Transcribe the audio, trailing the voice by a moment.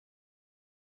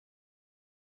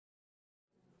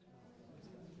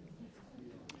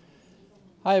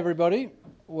Hi everybody,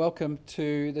 welcome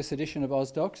to this edition of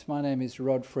Ozdox. My name is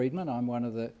Rod Friedman, I'm one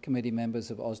of the committee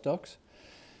members of Ozdox.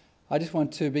 I just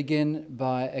want to begin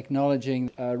by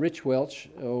acknowledging Rich Welch,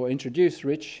 or introduce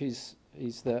Rich, he's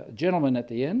the gentleman at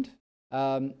the end.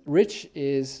 Rich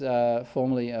is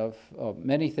formerly of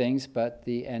many things, but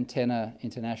the Antenna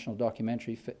International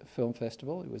Documentary Film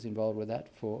Festival. He was involved with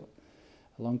that for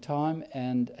a long time,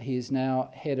 and he is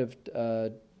now head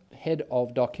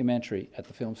of documentary at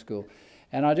the film school.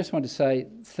 And I just want to say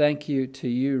thank you to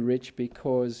you, Rich,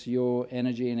 because your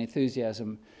energy and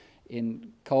enthusiasm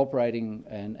in cooperating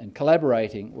and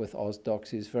collaborating with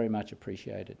Ozdox is very much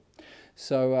appreciated.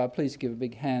 So please give a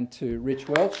big hand to Rich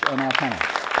Welch and our panel.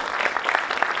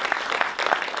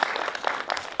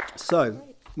 So,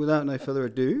 without no further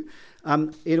ado,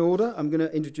 in order, I'm going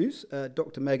to introduce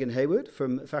Dr. Megan Hayward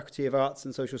from Faculty of Arts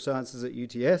and Social Sciences at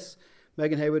UTS.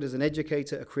 Megan Hayward is an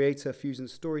educator, a creator, fusion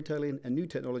storytelling and new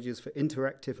technologies for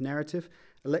interactive narrative,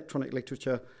 electronic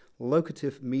literature,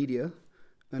 locative media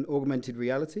and augmented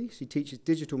reality. She teaches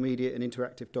digital media and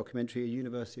interactive documentary at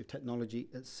University of Technology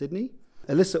at Sydney.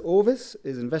 Alyssa Orvis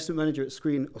is investment manager at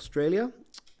Screen Australia.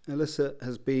 Alyssa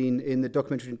has been in the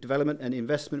documentary development and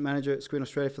investment manager at Screen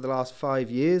Australia for the last 5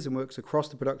 years and works across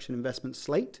the production investment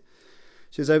slate.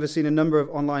 She has overseen a number of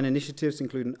online initiatives,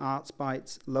 including Arts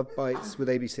Bites, Love Bites with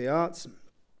ABC Arts,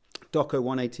 Doco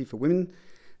 180 for Women,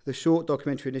 the Short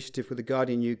Documentary Initiative with The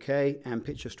Guardian UK, and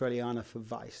Pitch Australiana for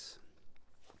Vice.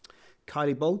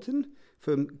 Kylie Boltin,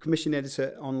 from Commission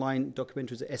Editor Online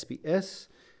Documentaries at SBS.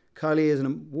 Kylie is a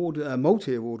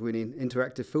multi-award-winning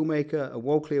interactive filmmaker, a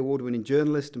Walkley Award-winning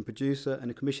journalist and producer,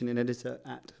 and a commissioning editor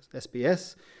at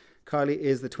SBS. Kylie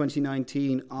is the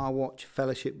 2019 R-Watch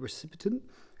Fellowship recipient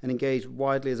and engaged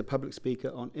widely as a public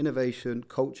speaker on innovation,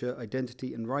 culture,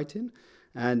 identity, and writing.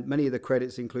 And many of the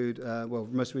credits include, well,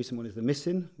 the most recent one is The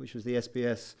Missing, which was the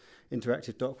SBS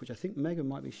interactive doc, which I think Megan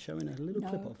might be showing a little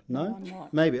clip of. No? I'm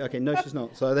not. Maybe. Okay, no, she's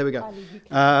not. So there we go.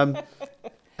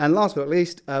 And last but not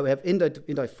least, we have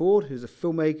Inday Ford, who's a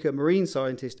filmmaker, marine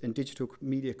scientist, and digital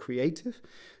media creative.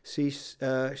 She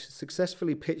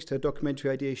successfully pitched her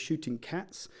documentary idea, Shooting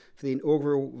Cats, for the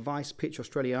inaugural Vice Pitch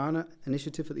Australiana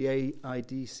initiative at the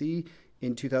AIDC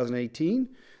in 2018.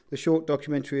 The short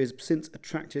documentary has since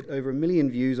attracted over 1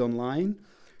 million views online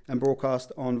and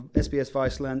broadcast on SBS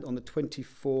Viceland on the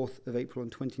 24th of April in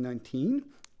 2019.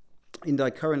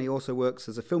 Inday currently also works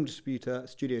as a film distributor at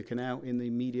Studio Canal in the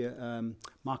media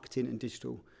marketing and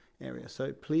digital area.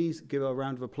 So please give her a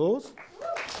round of applause.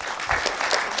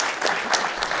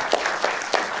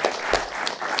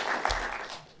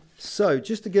 So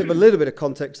just to give a little bit of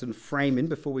context and framing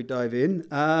before we dive in,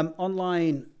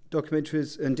 online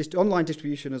documentaries and online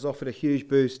distribution has offered a huge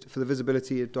boost for the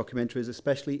visibility of documentaries,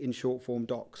 especially in short-form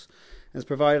docs, and has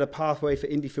provided a pathway for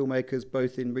indie filmmakers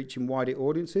both in reaching wider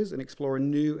audiences and exploring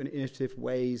new and innovative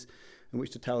ways in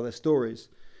which to tell their stories.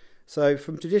 So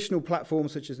from traditional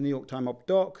platforms such as New York Times Op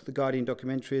Doc, The Guardian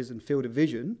Documentaries and Field of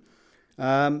Vision,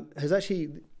 has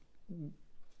actually...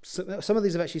 some of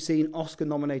these have actually seen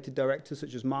Oscar-nominated directors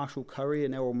such as Marshall Curry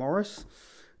and Errol Morris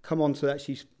come on to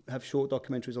actually have short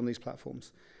documentaries on these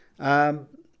platforms.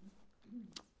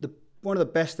 One of the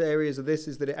best areas of this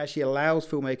is that it actually allows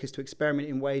filmmakers to experiment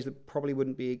in ways that probably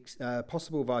wouldn't be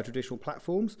possible via traditional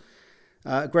platforms.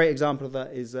 A great example of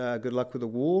that is Good Luck with the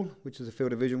Wall, which is a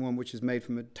Field of Vision one, which is made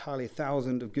from entirely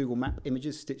 1,000 of Google Map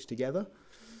images stitched together.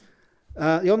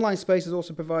 The online space has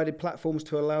also provided platforms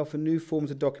to allow for new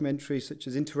forms of documentaries such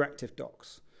as interactive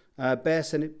docs. Bear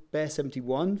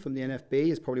 71 from the NFB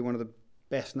is probably one of the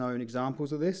best known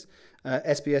examples of this.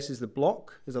 SBS's The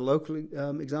Block is a local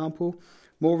example.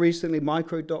 More recently,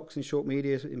 micro docs and short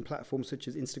media in platforms such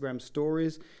as Instagram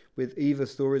Stories, with Eva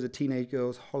Stories, a teenage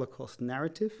girl's Holocaust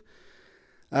narrative.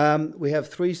 We have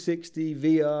 360,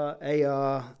 VR,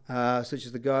 AR, such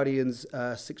as The Guardian's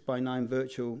 6x9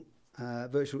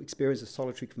 virtual experience of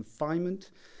solitary confinement,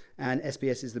 and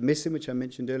SBS's The Missing, which I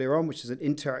mentioned earlier on, which is an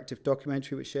interactive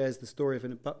documentary which shares the story of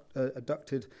an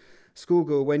abducted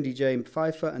schoolgirl Wendy Jane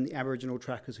Pfeiffer and the Aboriginal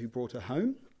trackers who brought her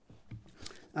home.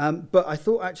 But I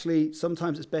thought actually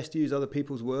sometimes it's best to use other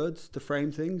people's words to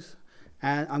frame things.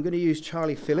 And I'm going to use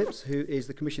Charlie Phillips, who is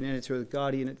the commission editor of The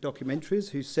Guardian at Documentaries,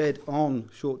 who said on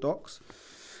short docs,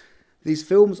 "These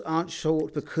films aren't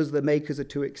short because the makers are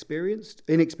too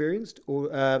inexperienced, or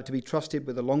to be trusted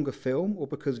with a longer film, or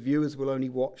because viewers will only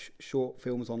watch short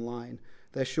films online.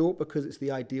 They're short because it's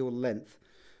the ideal length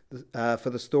for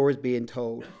the stories being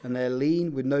told, and they're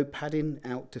lean with no padding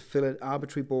out to fill an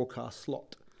arbitrary broadcast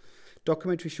slot.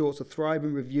 Documentary shorts are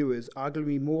thriving with viewers,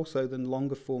 arguably more so than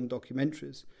longer form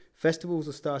documentaries. Festivals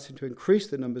are starting to increase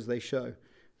the numbers they show.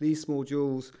 These small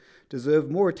jewels deserve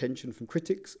more attention from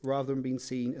critics rather than being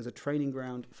seen as a training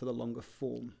ground for the longer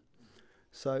form.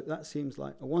 So that seems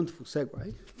like a wonderful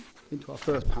segue into our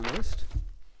first panellist.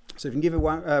 So if you can give a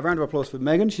round of applause for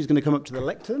Megan, she's going to come up to the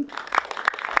lectern.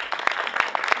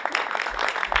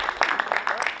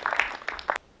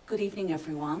 Good evening,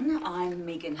 everyone. I'm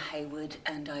Megan Hayward,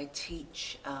 and I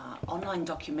teach online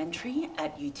documentary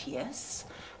at UTS.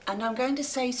 And I'm going to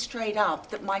say straight up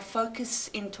that my focus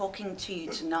in talking to you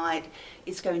tonight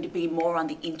is going to be more on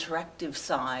the interactive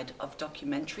side of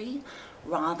documentary,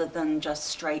 rather than just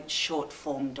straight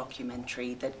short-form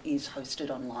documentary that is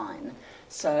hosted online.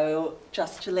 So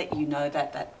just to let you know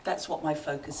that's what my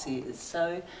focus is.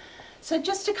 So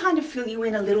just to kind of fill you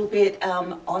in a little bit,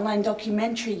 online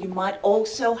documentary, you might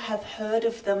also have heard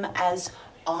of them as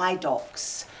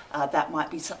iDocs. That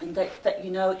might be something that you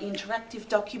know, interactive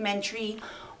documentary,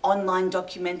 online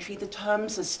documentary, the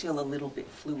terms are still a little bit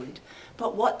fluid.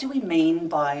 But what do we mean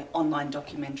by online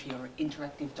documentary or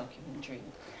interactive documentary?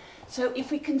 So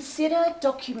if we consider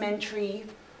documentary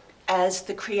as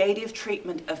the creative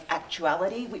treatment of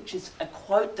actuality, which is a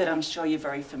quote that I'm sure you're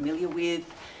very familiar with,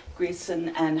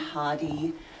 Grissom and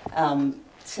Hardy,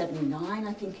 79,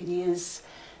 I think it is,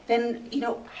 then, you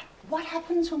know, what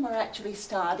happens when we're actually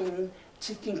starting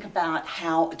to think about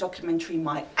how a documentary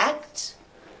might act,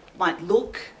 might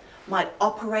look, might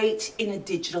operate in a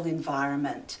digital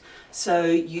environment? So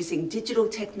using digital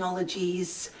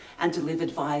technologies and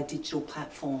delivered via digital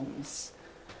platforms.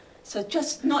 So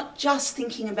not just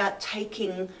thinking about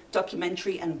taking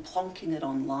documentary and plonking it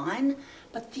online,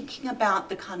 but thinking about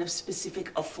the kind of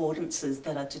specific affordances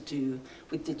that are to do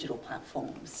with digital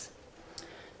platforms.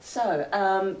 So,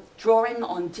 drawing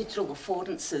on digital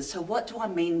affordances. So what do I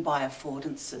mean by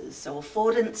affordances? So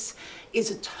affordance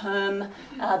is a term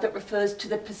that refers to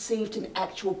the perceived and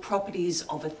actual properties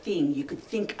of a thing. You could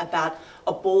think about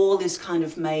a ball is kind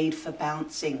of made for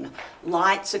bouncing.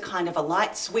 Lights are kind of a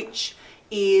light switch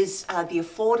is, the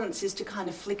affordance is to kind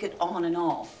of flick it on and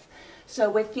off. So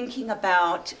we're thinking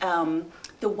about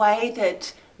the way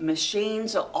that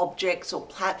machines or objects or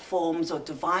platforms or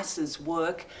devices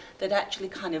work that actually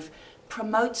kind of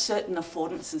promote certain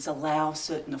affordances, allow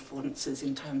certain affordances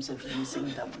in terms of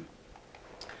using them.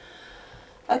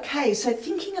 Okay, so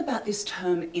thinking about this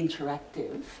term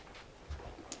interactive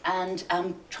and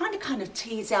trying to kind of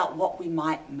tease out what we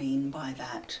might mean by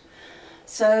that.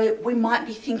 So we might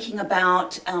be thinking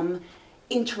about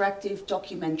interactive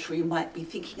documentary, we might be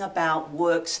thinking about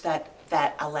works that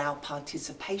allow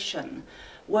participation,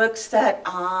 works that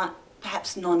are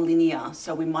perhaps non-linear.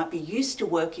 So we might be used to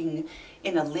working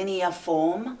in a linear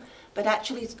form, but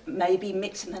actually maybe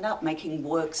mixing it up, making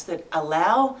works that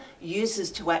allow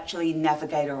users to actually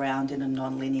navigate around in a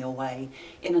non-linear way,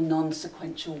 in a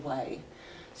non-sequential way.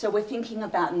 So we're thinking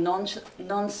about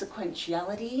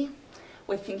non-sequentiality,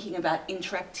 we're thinking about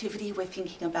interactivity, we're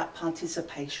thinking about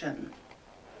participation.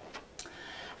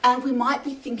 And we might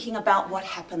be thinking about what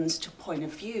happens to point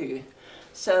of view.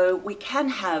 So we can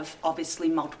have, obviously,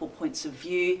 multiple points of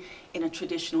view in a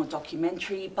traditional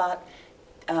documentary, but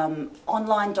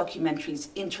online documentaries,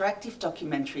 interactive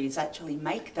documentaries actually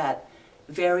make that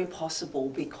very possible,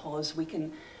 because we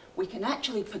can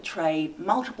actually portray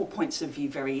multiple points of view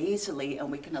very easily,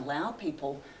 and we can allow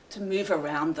people to move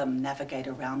around them, navigate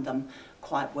around them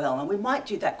quite well. And we might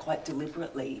do that quite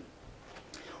deliberately.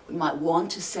 We might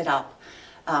want to set up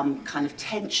kind of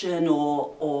tension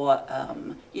or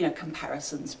you know,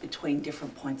 comparisons between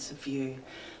different points of view.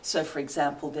 So, for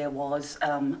example, there was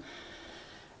a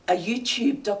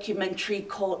YouTube documentary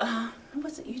called,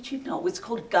 was it YouTube? No, it was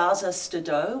called Gaza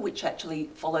Stado, which actually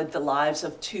followed the lives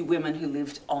of two women who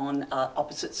lived on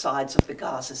opposite sides of the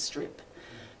Gaza Strip.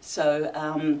 So,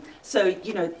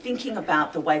 you know, thinking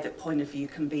about the way that point of view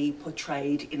can be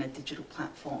portrayed in a digital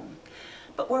platform.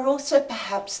 But we're also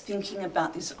perhaps thinking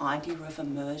about this idea of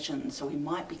immersion. So we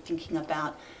might be thinking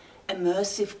about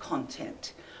immersive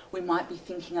content. We might be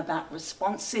thinking about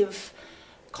responsive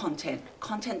content,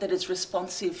 content that is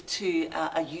responsive to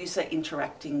a user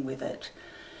interacting with it.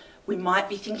 We might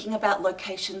be thinking about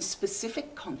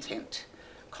location-specific content,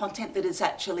 content that is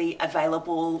actually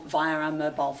available via our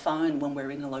mobile phone when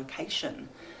we're in a location,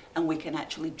 and we can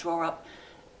actually draw up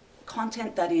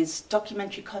content that is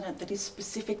documentary content that is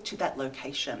specific to that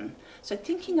location. So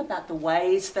thinking about the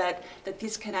ways that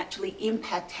this can actually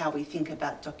impact how we think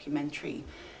about documentary.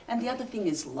 And the other thing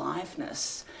is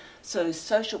liveness. So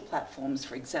social platforms,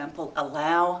 for example,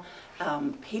 allow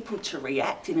people to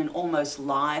react in an almost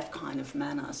live kind of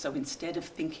manner. So instead of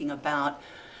thinking about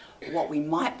what we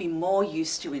might be more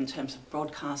used to in terms of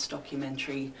broadcast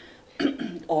documentary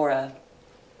or a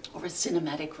or a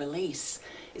cinematic release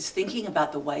is thinking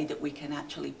about the way that we can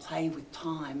actually play with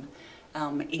time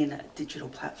in digital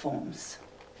platforms.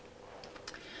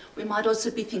 We might also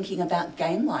be thinking about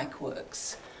game-like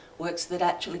works that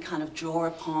actually kind of draw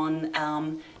upon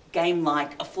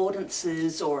game-like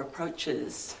affordances or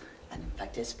approaches. And in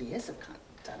fact, SBS have kind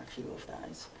of done a few of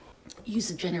those.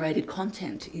 User-generated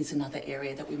content is another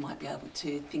area that we might be able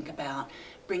to think about,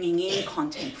 bringing in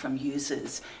content from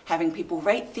users, having people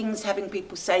rate things, having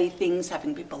people say things,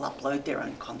 having people upload their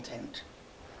own content.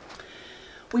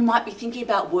 We might be thinking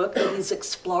about work that is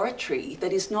exploratory,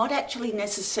 that is not actually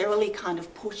necessarily kind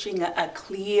of pushing a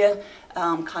clear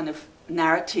kind of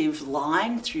narrative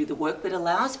line through the work, but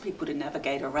allows people to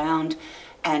navigate around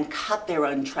and cut their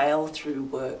own trail through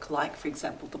work, like, for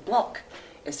example, The Block.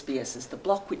 SBS is The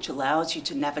Block, which allows you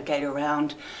to navigate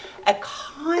around a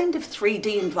kind of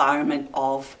 3D environment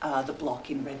of the block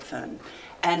in Redfern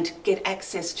and get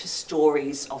access to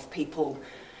stories of people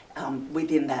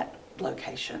within that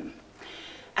location.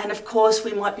 And of course,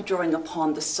 we might be drawing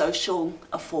upon the social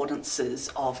affordances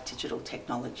of digital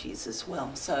technologies as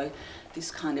well. So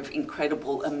this kind of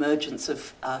incredible emergence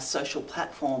of social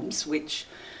platforms which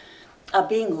are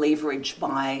being leveraged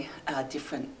by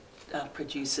different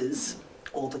producers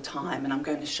all the time. And I'm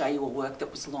going to show you a work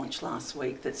that was launched last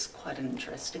week that's quite an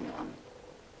interesting one.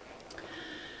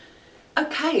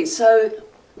 Okay, so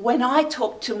when I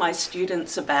talk to my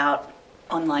students about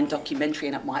online documentary,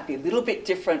 and it might be a little bit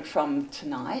different from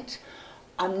tonight,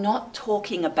 I'm not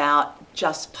talking about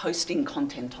just posting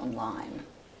content online.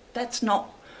 That's not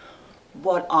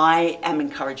what I am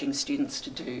encouraging students to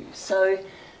do. So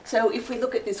if we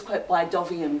look at this quote by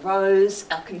Dovey and Rose,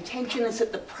 our contention is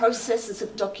that the processes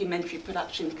of documentary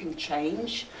production can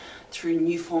change through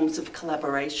new forms of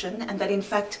collaboration, and that in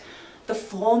fact the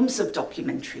forms of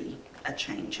documentary are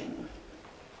changing.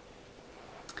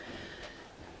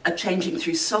 Are changing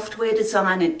through software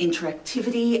design and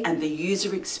interactivity, and the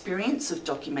user experience of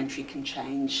documentary can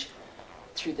change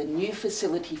through the new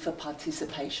facility for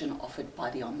participation offered by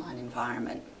the online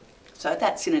environment. So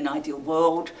that's in an ideal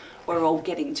world. We're all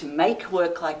getting to make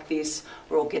work like this,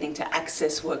 we're all getting to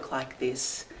access work like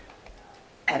this,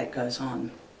 and it goes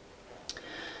on.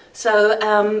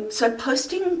 So, so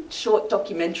posting short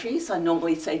documentaries, I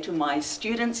normally say to my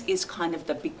students, is kind of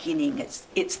the beginning.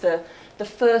 It's the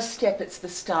first step, it's the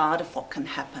start of what can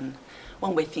happen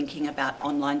when we're thinking about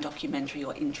online documentary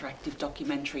or interactive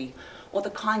documentary, or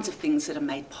the kinds of things that are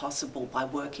made possible by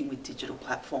working with digital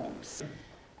platforms.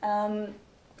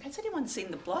 Has anyone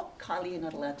seen The Block? Kylie, you're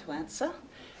not allowed to answer.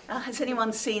 Has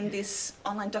anyone seen this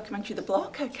online documentary, The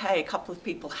Block? Okay, a couple of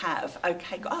people have.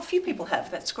 Okay, oh, a few people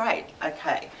have, that's great.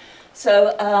 Okay,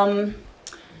 so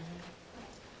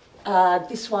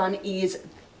this one is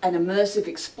an immersive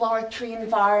exploratory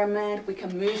environment. We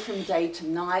can move from day to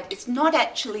night. It's not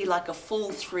actually like a full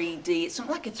 3D, it's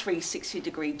not like a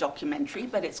 360-degree documentary,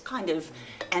 but it's kind of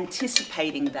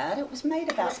anticipating that. It was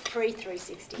made about... It was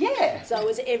pre-360. Yeah. So it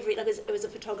was it was a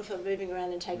photographer moving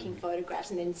around and taking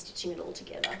photographs and then stitching it all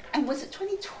together. And was it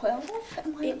 2012?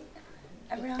 Am I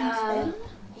around then?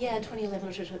 Yeah, 2011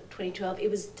 or 2012. It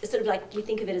was sort of like, we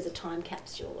think of it as a time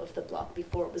capsule of the block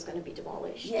before it was going to be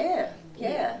demolished. Yeah.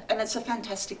 And it's a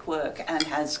fantastic work and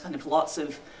has kind of lots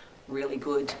of really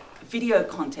good video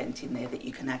content in there that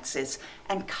you can access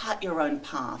and cut your own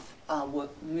path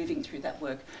moving through that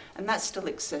work. And that's still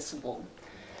accessible.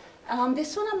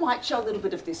 This one, I might show a little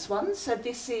bit of this one. So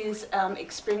this is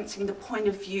experiencing the point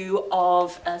of view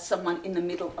of someone in the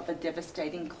middle of a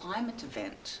devastating climate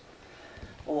event.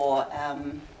 Or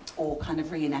kind of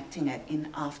reenacting it in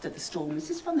After the Storm. Is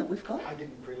this one that we've got? I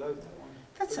didn't preload that one.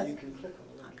 That's but it. You can click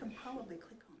on the link. I can probably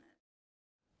click on it.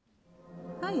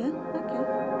 Oh yeah, okay.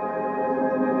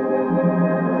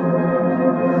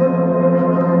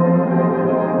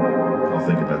 I'll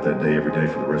think about that day every day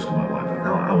for the rest of my life.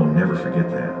 I will never forget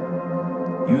that.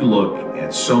 You look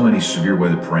at so many severe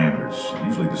weather parameters.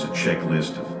 Usually there's a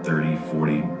checklist of 30,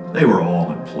 40. They were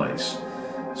all in place.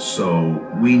 So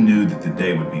we knew that the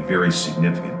day would be very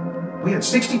significant. We had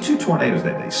 62 tornadoes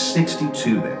that day,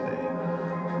 62 that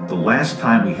day. The last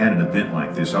time we had an event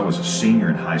like this, I was a senior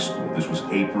in high school. This was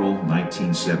April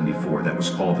 1974. That was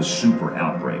called the Super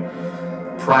Outbreak.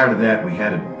 Prior to that, we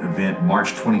had an event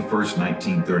March 21st,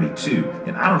 1932.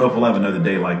 And I don't know if we'll have another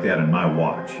day like that on my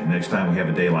watch. And next time we have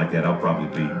a day like that, I'll probably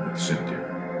be at the cemetery.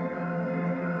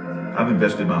 I've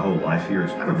invested my whole life here. I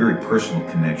have a very personal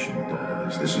connection with all of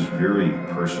this. This is very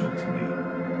personal to me.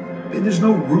 And there's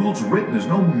no rules written. There's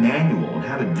no manual on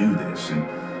how to do this. And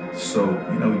so,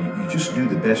 you know, you just do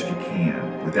the best you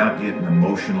can without getting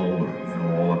emotional or, you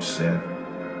know, all upset.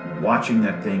 Watching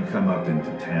that thing come up into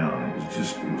town,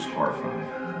 it was horrifying.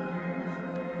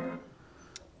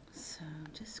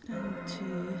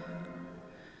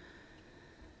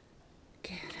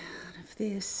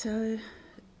 there.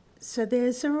 So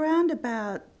there's around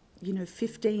about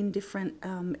 15 different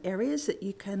areas that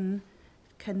you can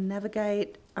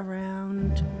navigate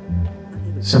around.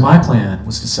 So my plan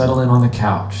was to settle in on the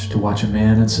couch to watch a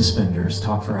man in suspenders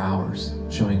talk for hours,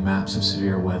 showing maps of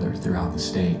severe weather throughout the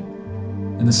state.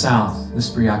 In the South, this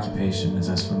preoccupation is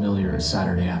as familiar as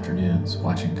Saturday afternoons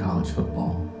watching college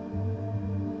football.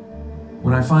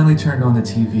 When I finally turned on the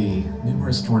TV,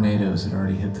 numerous tornadoes had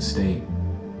already hit the state.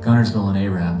 Gunnersville and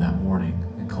Arab that morning,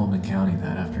 and Coleman County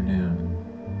that afternoon.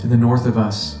 To the north of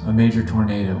us, a major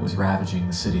tornado was ravaging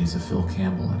the cities of Phil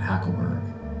Campbell and Hackleburg.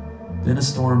 Then a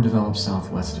storm developed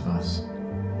southwest of us.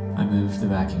 I moved the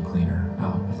vacuum cleaner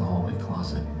out of the hallway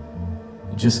closet.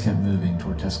 It just kept moving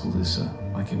toward Tuscaloosa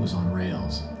like it was on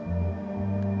rails.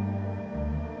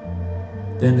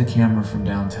 Then the camera from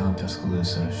downtown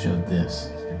Tuscaloosa showed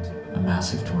this, a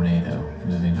massive tornado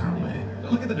moving our way.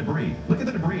 Look at the debris. Look at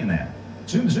the debris in that.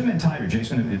 Zoom in tighter,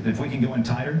 Jason, if we can go in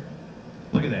tighter.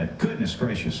 Look at that. Goodness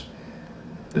gracious.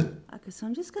 Okay, so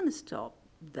I'm just going to stop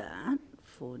that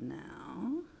for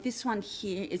now. This one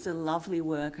here is a lovely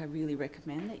work. I really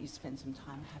recommend that you spend some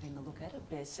time having a look at it.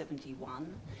 Bear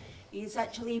 71 is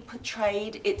actually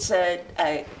portrayed, it's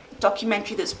a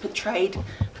documentary that's portrayed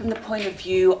from the point of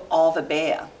view of a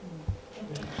bear.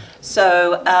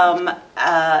 So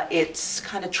it's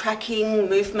kind of tracking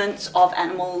movements of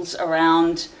animals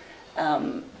around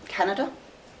Canada,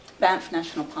 Banff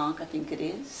National Park, I think it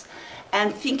is,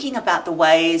 and thinking about the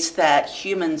ways that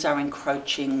humans are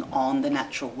encroaching on the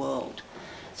natural world.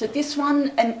 So this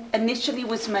one initially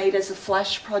was made as a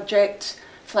flash-based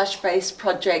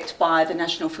project by the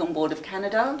National Film Board of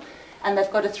Canada, and they've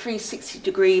got a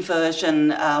 360-degree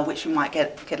version, which you might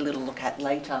get a little look at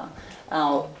later.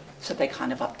 So they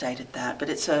kind of updated that, but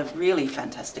it's a really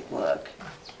fantastic work.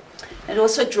 It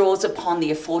also draws upon the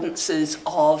affordances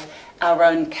of our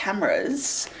own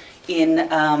cameras in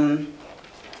our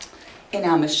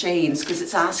machines, because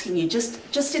it's asking you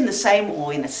just in the same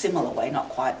or in a similar way, not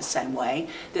quite the same way,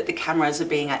 that the cameras are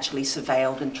being actually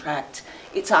surveilled and tracked.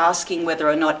 It's asking whether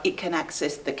or not it can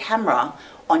access the camera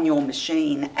on your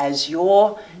machine as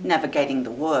you're navigating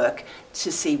the work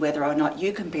to see whether or not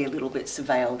you can be a little bit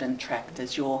surveilled and tracked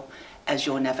as you're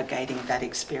navigating that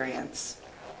experience.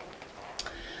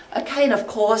 Okay, and of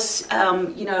course,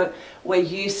 we're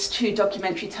used to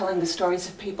documentary telling the stories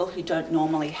of people who don't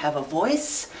normally have a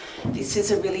voice. This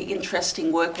is a really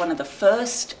interesting work, one of the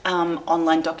first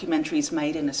online documentaries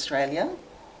made in Australia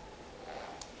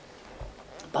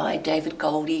by David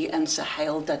Goldie and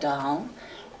Suhail Dadal.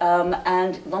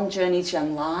 And Long Journeys,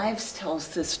 Young Lives tells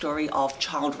the story of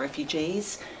child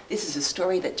refugees. This is a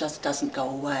story that just doesn't go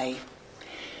away.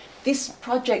 This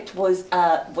project was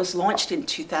launched in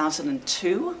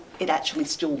 2002. It actually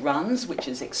still runs, which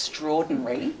is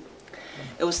extraordinary.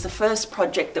 It was the first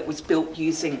project that was built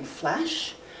using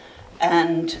Flash.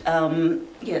 And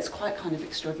yeah, it's quite kind of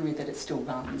extraordinary that it still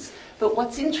runs. But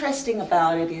what's interesting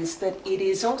about it is that it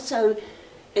is also,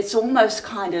 it's almost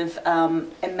kind of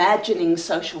imagining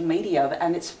social media,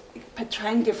 and it's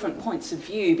portraying different points of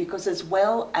view, because as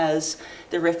well as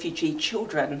the refugee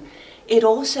children, it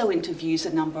also interviews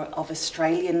a number of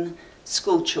Australian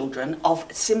school children of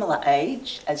similar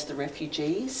age as the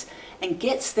refugees, and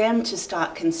gets them to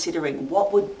start considering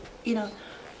what would,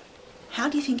 how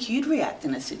do you think you'd react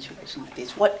in a situation like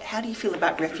this? How do you feel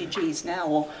about refugees now?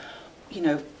 Or,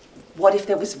 what if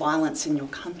there was violence in your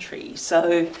country?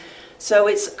 So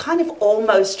it's kind of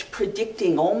almost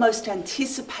predicting, almost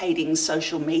anticipating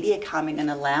social media coming and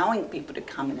allowing people to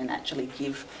come in and actually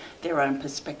give their own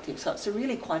perspective. So it's a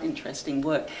really quite interesting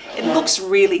work. It looks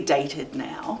really dated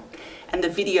now, and the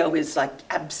video is like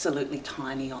absolutely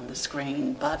tiny on the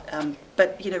screen, but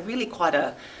really quite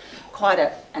an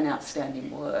outstanding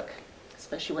work,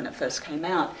 especially when it first came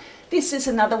out. This is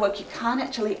another work you can't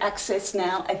actually access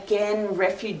now. Again,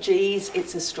 refugees,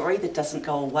 it's a story that doesn't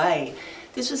go away.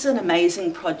 This was an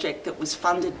amazing project that was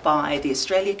funded by the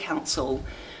Australia Council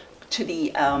to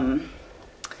the,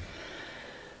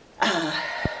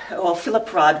 well,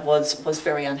 Philip Rudd was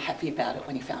very unhappy about it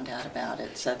when he found out about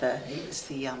it. So he was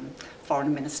the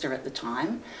foreign minister at the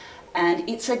time. And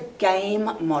it's a game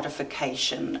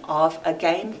modification of a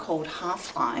game called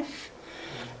Half-Life.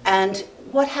 And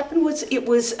what happened was it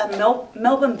was a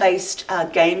Melbourne-based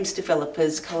games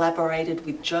developers collaborated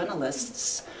with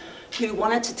journalists who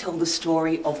wanted to tell the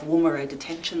story of Woomera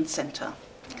Detention Centre.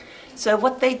 So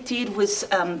what they did was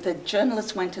the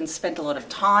journalists went and spent a lot of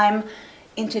time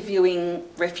interviewing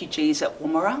refugees at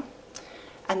Woomera,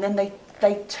 and then they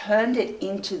turned it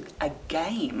into a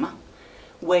game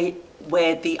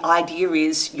where the idea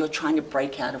is you're trying to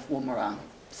break out of Woomera.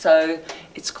 So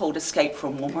it's called Escape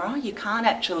from Woomera. You can't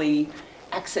actually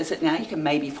access it now. You can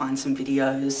maybe find some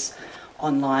videos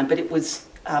online, but it was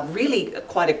really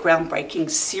quite a groundbreaking,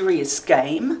 serious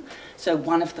game. So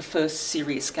one of the first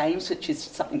serious games, which is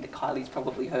something that Kylie's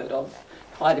probably heard of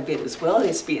quite a bit as well.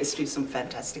 SBS do some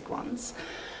fantastic ones.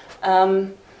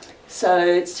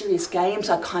 So serious games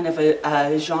are kind of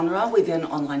a genre within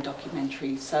online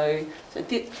documentary. So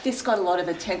this got a lot of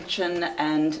attention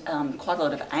and quite a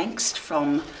lot of angst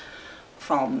from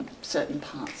certain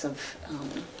parts of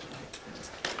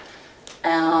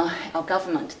our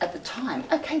government at the time.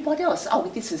 Okay, what else? Oh,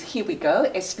 here we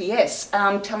go, SBS,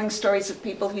 telling stories of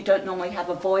people who don't normally have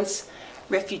a voice,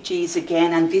 refugees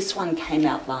again, and this one came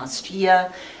out last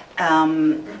year.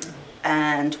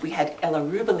 And we had Ella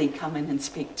Ruberly come in and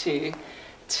speak to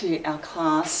our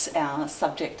class, our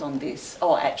subject on this,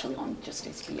 or actually on just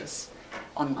SBS,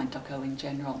 online doco in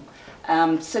general.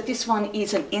 So this one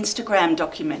is an Instagram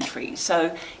documentary.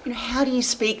 So, you know, how do you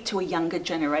speak to a younger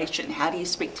generation? How do you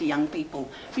speak to young people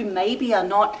who maybe are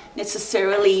not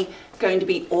necessarily going to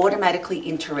be automatically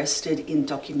interested in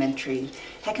documentary?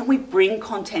 How can we bring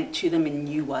content to them in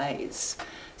new ways?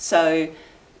 So,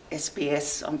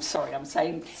 SBS, I'm sorry, I'm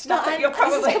saying stuff that you're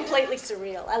probably... This is completely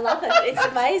surreal. I love it. It's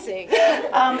amazing.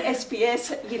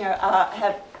 SBS, you know,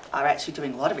 are actually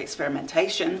doing a lot of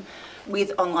experimentation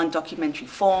with online documentary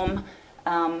form,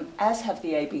 as have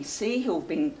the ABC, who have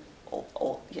been,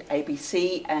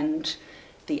 ABC and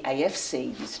the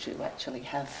AFC used to actually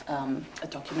have an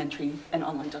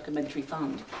online documentary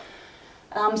fund.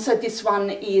 So this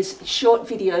one is short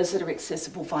videos that are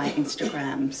accessible via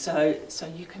Instagram, so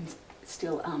you can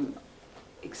still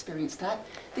experience that.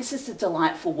 This is a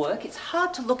delightful work. It's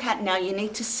hard to look at now. You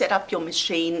need to set up your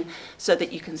machine so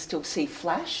that you can still see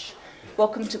flash.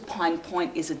 Welcome to Pine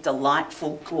Point is a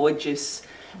delightful, gorgeous,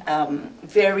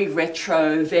 very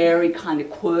retro, very kind of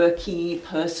quirky,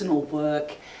 personal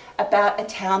work about a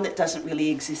town that doesn't really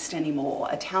exist anymore,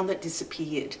 a town that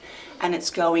disappeared, and it's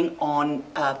going on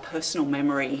personal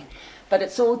memory. But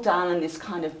it's all done in this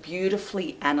kind of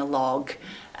beautifully analogue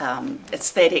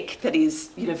aesthetic that is,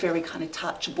 you know, very kind of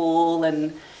touchable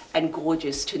and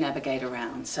gorgeous to navigate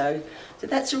around. So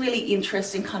that's a really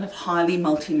interesting kind of highly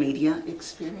multimedia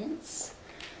experience.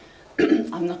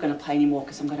 I'm not going to play anymore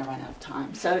because I'm going to run out of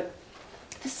time. So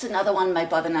this is another one made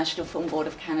by the National Film Board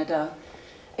of Canada.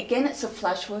 Again, it's a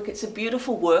flash work. It's a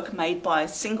beautiful work made by a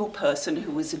single person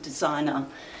who was a designer,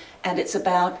 and it's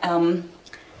about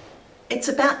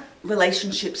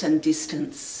relationships and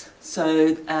distance.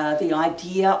 So the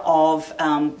idea of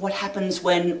what happens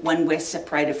when we're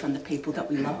separated from the people that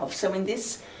we love. So in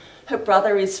this, her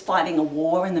brother is fighting a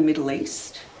war in the Middle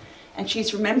East, and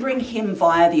she's remembering him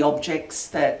via the objects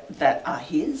that are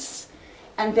his.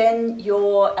 And then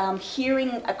you're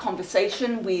hearing a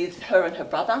conversation with her and her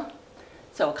brother.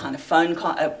 So a kind of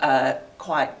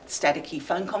quite staticky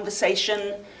phone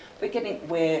conversation.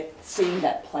 We're seeing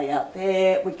that play out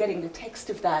there. We're getting the text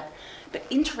of that. But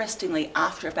interestingly,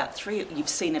 after you've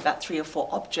seen about 3 or 4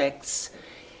 objects,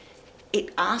 it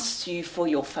asks you for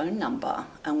your phone number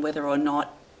and whether or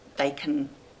not she can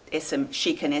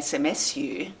SMS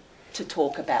you to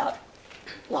talk about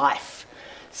life.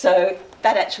 So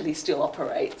that actually still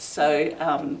operates. So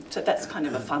that's kind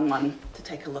of a fun one to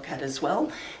take a look at as well.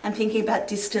 And thinking about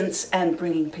distance and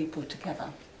bringing people together.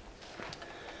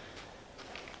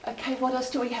 Okay, what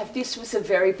else do we have? This was a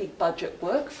very big budget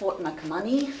work, Fort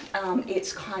McMoney.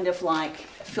 It's kind of like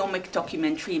filmic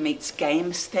documentary meets game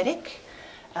aesthetic.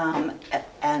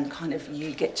 And kind of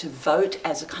you get to vote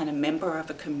as a kind of member of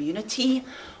a community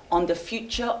on the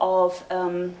future of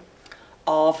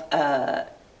a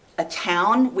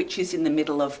town which is in the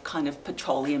middle of kind of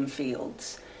petroleum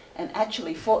fields. And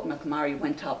actually Fort McMurray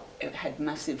went up, it had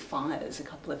massive fires a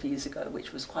couple of years ago,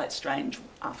 which was quite strange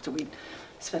after we'd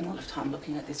spent a lot of time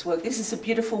looking at this work. This is a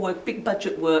beautiful work, big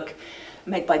budget work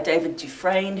made by David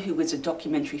Dufresne, who was a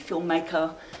documentary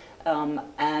filmmaker.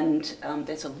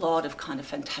 There's a lot of kind of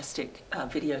fantastic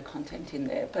video content in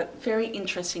there, but very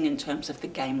interesting in terms of the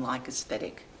game-like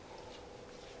aesthetic.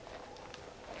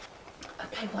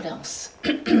 Okay, what else?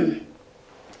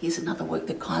 Here's another work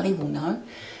that Kylie will know.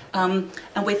 And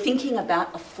we're thinking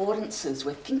about affordances.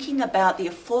 We're thinking about the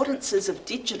affordances of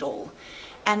digital.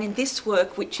 And in this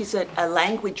work, which is a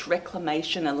language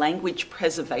reclamation, a language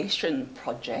preservation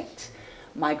project,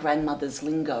 My Grandmother's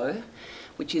Lingo,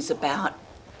 which is about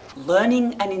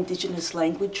learning an Indigenous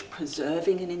language,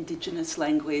 preserving an Indigenous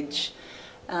language.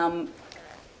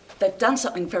 They've done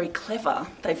something very clever.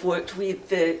 They've worked with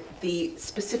the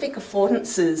specific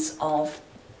affordances of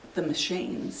the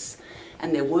machines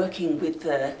and they're working with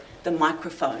the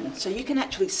microphone. So you can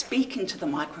actually speak into the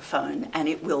microphone and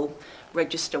it will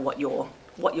register what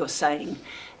you're saying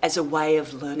as a way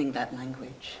of learning that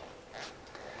language.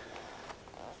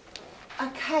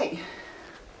 Okay,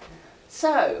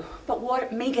 so,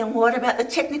 but Megan, what about the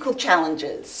technical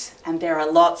challenges? And there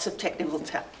are lots of technical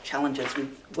challenges with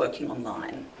working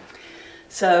online.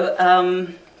 So,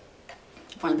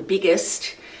 one of the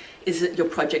biggest is that your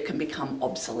project can become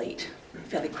obsolete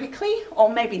fairly quickly,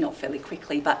 or maybe not fairly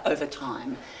quickly, but over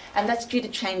time. And that's due to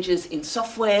changes in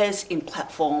softwares, in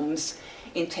platforms,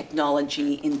 in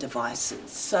technology, in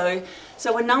devices. So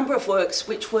a number of works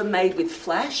which were made with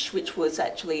Flash, which was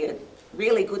actually a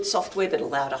really good software that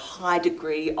allowed a high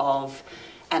degree of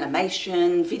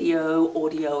animation, video,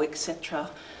 audio, etc.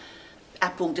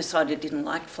 Apple decided it didn't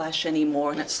like Flash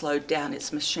anymore and it slowed down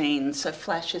its machine. So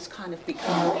Flash has kind of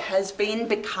been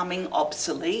becoming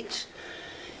obsolete.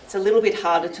 It's a little bit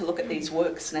harder to look at these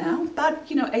works now, but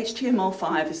you know,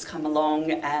 HTML5 has come along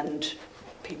and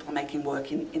people are making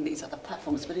work in these other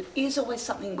platforms, but it is always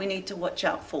something we need to watch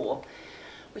out for,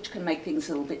 which can make things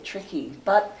a little bit tricky.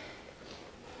 But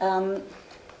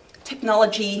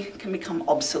technology can become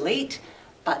obsolete,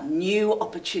 but new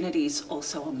opportunities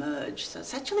also emerge. So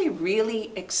it's actually a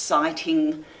really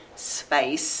exciting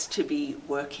space to be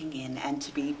working in and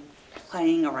to be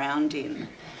playing around in,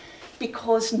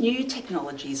 because new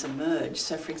technologies emerge.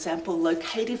 So for example,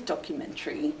 locative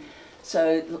documentary.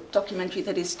 So documentary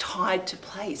that is tied to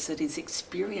place, that is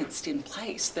experienced in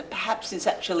place, that perhaps is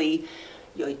actually,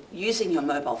 you're using your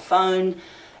mobile phone,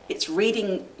 it's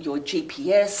reading your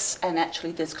GPS, and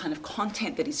actually there's kind of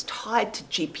content that is tied to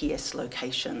GPS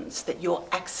locations that you're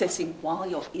accessing while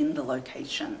you're in the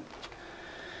location.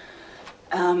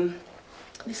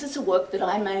 This is a work that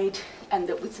I made and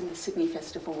that was in the Sydney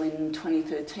Festival in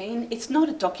 2013. It's not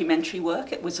a documentary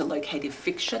work, it was a locative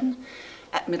fiction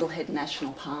at Middlehead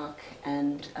National Park,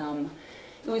 and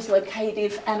it was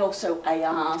locative and also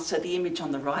AR, so the image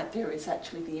on the right there is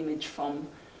actually the image from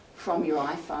your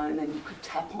iPhone, and you could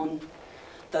tap on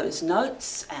those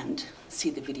notes and see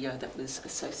the video that was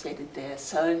associated there.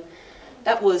 So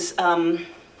that was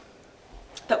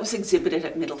exhibited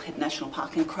at Middlehead National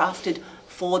Park and crafted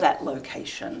for that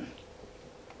location.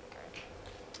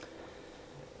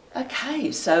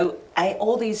 Okay, so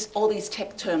all these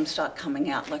tech terms start coming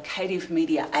out: locative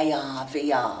media, AR,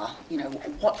 VR. You know,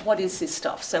 what is this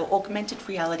stuff? So augmented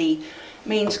reality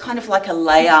means kind of like a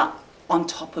layer on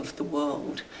top of the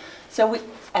world. So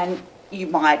you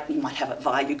might have it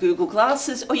via your Google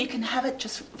glasses, or you can have it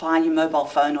just via your mobile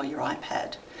phone or your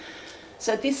iPad.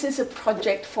 So this is a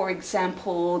project, for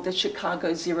example, the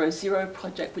Chicago 00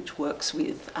 project, which works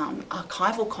with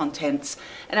archival contents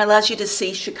and allows you to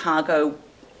see Chicago,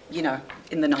 you know,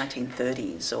 in the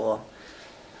 1930s,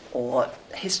 or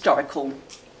historical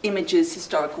images,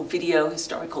 historical video,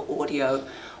 historical audio,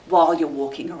 while you're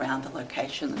walking around the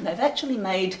location. And they've actually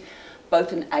made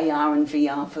both an AR and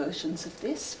VR versions of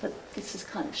this, but this is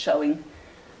kind of showing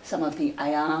some of the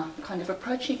AR kind of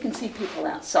approach. You can see people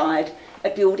outside a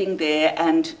building there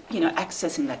and, you know,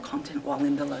 accessing that content while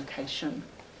in the location.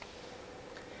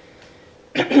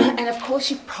 And of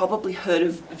course, you've probably heard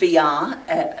of VR.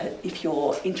 If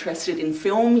you're interested in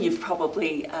film, you've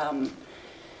probably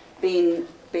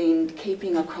been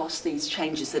keeping across these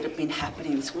changes that have been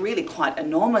happening. It's really quite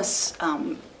enormous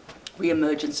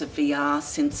re-emergence of VR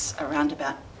since around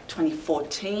about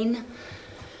 2014,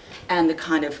 and the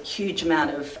kind of huge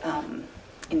amount of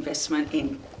investment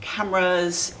in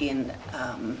cameras, in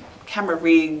camera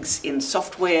rigs, in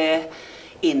software,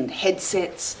 in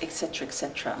headsets, etc.,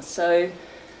 etc. So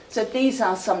these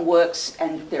are some works,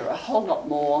 and there are a whole lot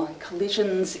more.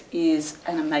 Collisions is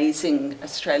an amazing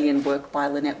Australian work by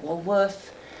Lynette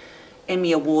Walworth.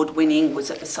 Emmy Award winning,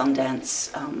 was at the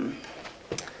Sundance,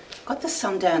 got the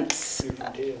Sundance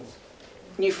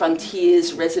New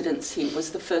Frontiers residency,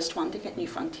 was the first one to get New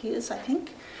Frontiers, I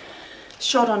think.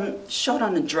 Shot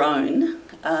on a drone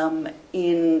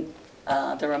in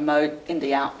the remote, in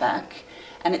the outback.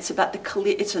 And it's about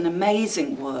it's an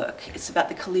amazing work. It's about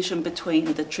the collision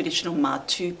between the traditional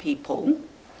Martu people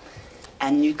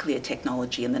and nuclear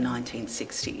technology in the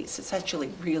 1960s. It's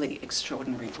actually really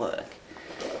extraordinary work.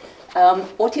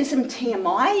 Autism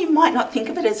TMI, you might not think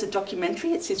of it as a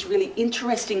documentary. It's this really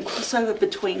interesting crossover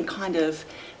between kind of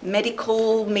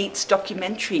medical meets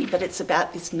documentary, but it's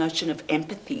about this notion of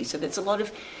empathy. So there's a lot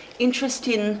of interest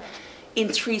in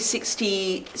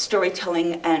 360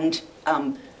 storytelling and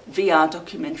VR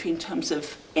documentary in terms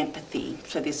of empathy.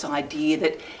 So this idea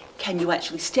that, can you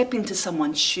actually step into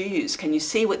someone's shoes? Can you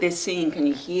see what they're seeing? Can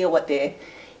you hear what they're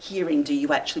hearing? Do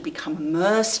you actually become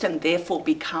immersed and therefore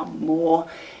become more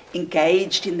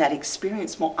engaged in that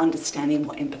experience, more understanding,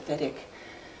 more empathetic.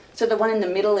 So the one in the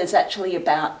middle is actually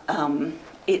about,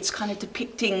 it's kind of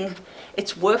depicting,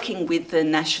 it's working with the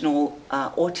National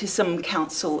Autism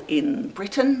Council in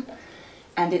Britain,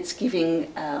 and it's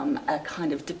giving a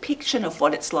kind of depiction of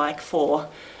what it's like for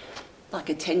like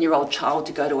a 10-year-old child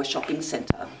to go to a shopping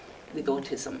centre with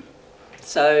autism.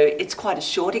 So it's quite a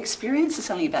short experience, it's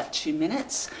only about 2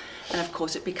 minutes, and of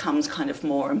course it becomes kind of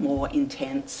more and more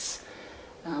intense,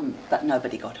 but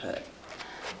nobody got hurt.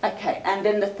 Okay, and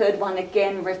then the third one,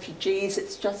 again, refugees,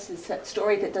 it's just that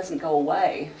story that doesn't go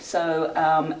away. So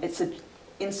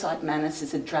Inside Manus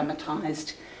is a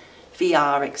dramatised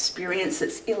VR experience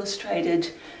that's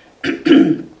illustrated,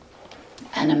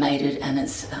 animated, and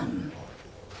is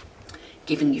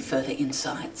giving you further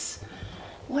insights.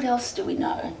 What else do we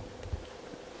know?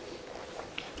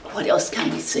 What else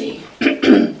can we see?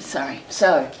 Sorry.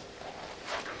 So,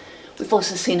 we've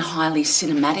also seen highly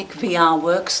cinematic VR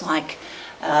works like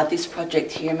this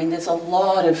project here. I mean, there's a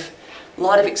lot of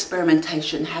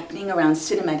experimentation happening around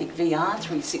cinematic VR,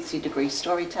 360-degree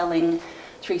storytelling,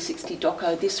 360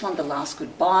 doco. This one, The Last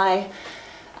Goodbye,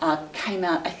 came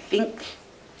out, I think,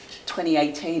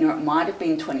 2018, or it might have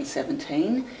been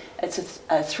 2017. It's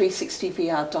a 360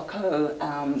 VR doco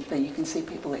that you can see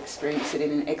people experience it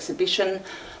in an exhibition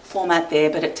format there,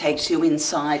 but it takes you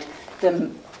inside the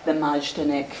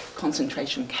Majdanek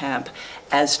concentration camp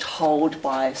as told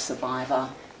by survivor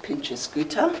Pinchas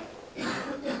Guter.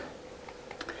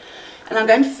 And I'm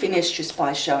going to finish just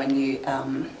by showing you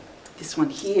this one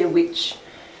here, which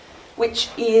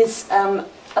is a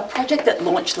project that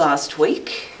launched last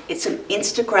week. It's an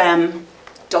Instagram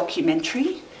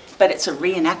documentary, but it's a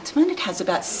reenactment. It has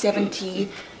about 70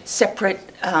 separate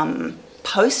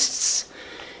posts.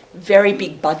 Very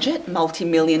big budget,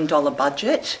 multi-million-dollar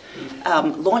budget,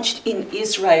 launched in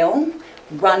Israel,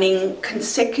 running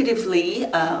consecutively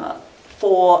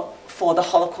for the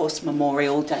Holocaust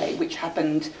Memorial Day, which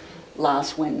happened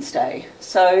last Wednesday.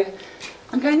 So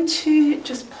I'm going to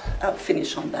just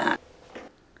finish on that.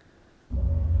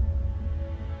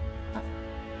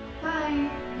 Hi,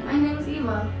 my name is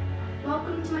Eva.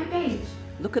 Welcome to my page.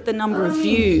 Look at the number of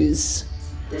views.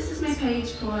 This is my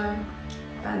page for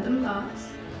random thoughts,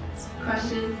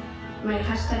 crushes, my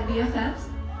hashtag BFFs.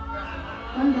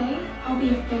 One day, I'll be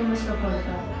a famous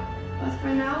reporter. But for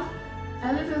now,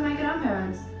 I live with my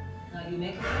grandparents. Now you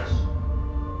make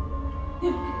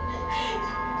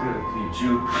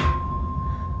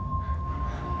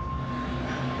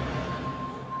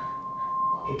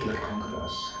Hitler conquered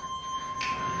us.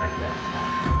 Like that.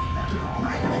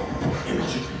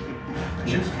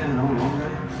 Just can no longer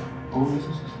own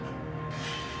businesses.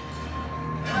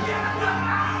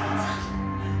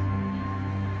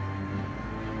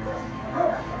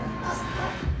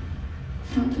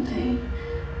 From today,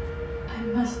 I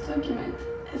must document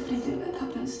everything that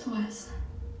happens to us.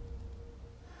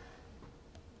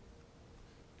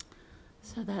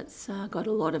 So that's got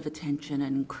a lot of attention,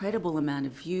 an incredible amount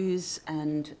of views,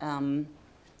 and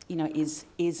you know, is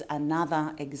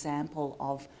another example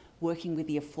of working with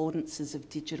the affordances of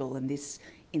digital, in this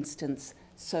instance,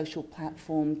 social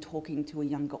platform, talking to a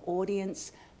younger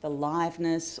audience, the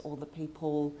liveness, all the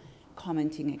people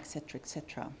commenting, etc.,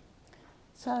 etc.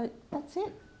 So that's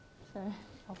it. So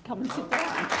I'll come and sit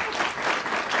down.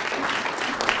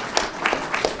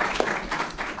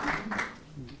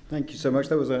 Thank you so much.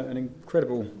 That was an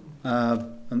incredible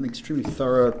and extremely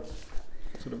thorough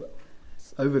sort of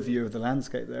overview of the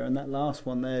landscape there. And that last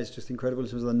one there is just incredible in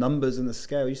terms of the numbers and the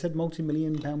scale. You said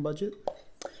multi-million-pound budget?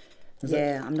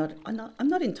 Yeah, I'm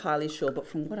not entirely sure, but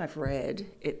from what I've read,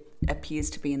 it appears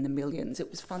to be in the millions. It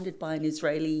was funded by an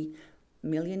Israeli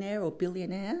millionaire or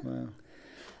billionaire. Wow.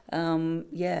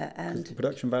 Yeah, and the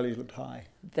production values looked high.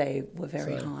 They were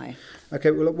very high.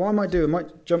 Okay, well, what I might do, I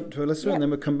might jump to Alyssa, Yep. and then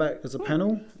we'll come back as a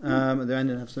panel at the end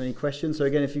and have so many questions. So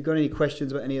again, if you've got any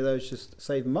questions about any of those, just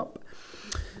save them up.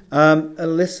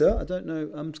 Alyssa, I don't know,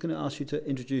 I'm just going to ask you to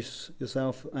introduce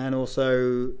yourself and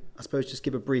also, I suppose, just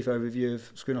give a brief overview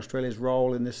of Screen Australia's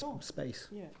role in this space.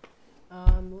 Yeah.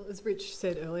 Well, as Rich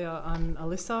said earlier, I'm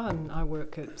Alyssa and I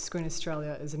work at Screen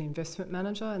Australia as an investment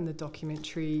manager in the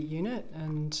documentary unit,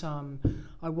 and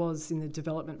I was in the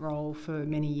development role for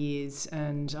many years,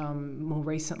 and more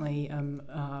recently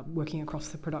working across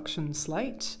the production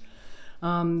slate.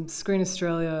 Screen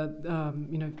Australia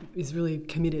is really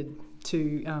committed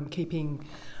to keeping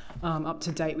up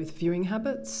to date with viewing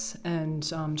habits and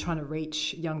trying to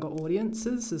reach younger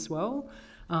audiences as well.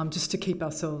 Just to keep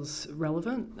ourselves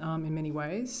relevant in many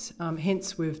ways.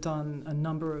 Hence, we've done a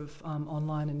number of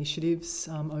online initiatives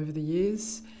over the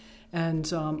years,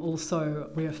 and also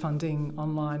we are funding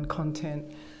online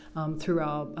content through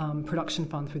our production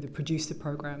fund, through the producer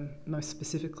program most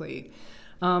specifically.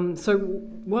 So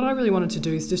what I really wanted to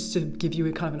do is just to give you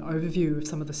a kind of an overview of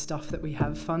some of the stuff that we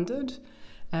have funded,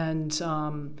 and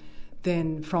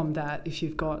then from that, if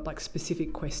you've got like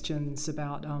specific questions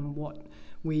about what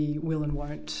we will and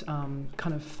won't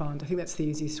kind of fund, I think that's the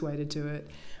easiest way to do it.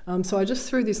 So I just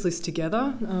threw this list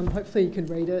together. Hopefully you can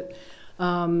read it.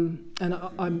 And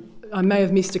I may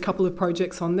have missed a couple of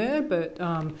projects on there, but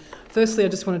firstly I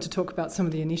just wanted to talk about some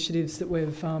of the initiatives that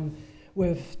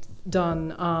we've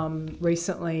done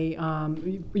recently.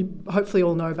 We hopefully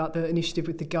all know about the initiative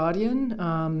with The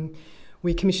Guardian.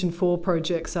 We commissioned 4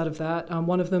 projects out of that.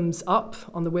 One of them's up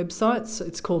on the website. So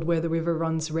it's called Where the River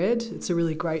Runs Red. It's a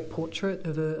really great portrait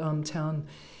of a town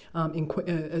in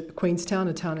Queenstown,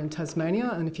 a town in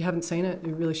Tasmania. And if you haven't seen it,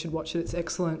 you really should watch it. It's an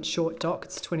excellent short doc.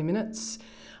 It's 20 minutes.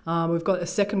 We've got a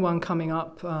second one coming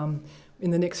up in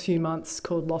the next few months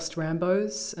called Lost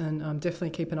Rambos, and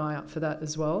definitely keep an eye out for that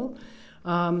as well.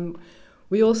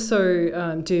 We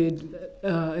also did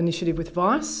an initiative with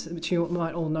Vice, which you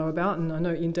might all know about, and I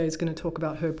know Inday is going to talk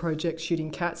about her project,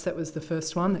 Shooting Cats. That was the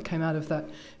first one that came out of that.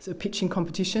 It's a pitching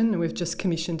competition, and we've just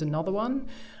commissioned another one,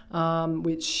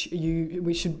 which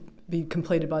we should be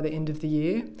completed by the end of the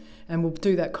year, and we'll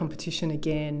do that competition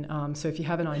again. So if you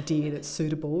have an idea that's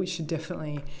suitable, you should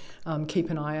definitely keep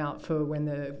an eye out for when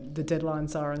the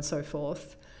deadlines are and so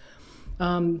forth.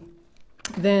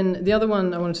 Then the other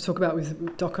one I wanted to talk about was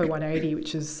Doco 180,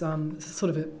 which is sort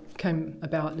of came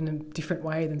about in a different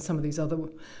way than some of these other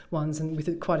ones, and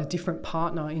with quite a different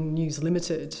partner in News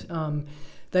Limited.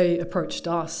 They approached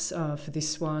us for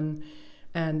this one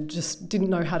and just didn't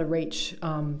know how to reach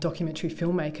documentary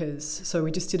filmmakers. So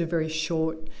we just did a very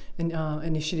short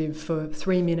initiative for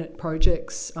 3-minute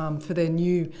projects for their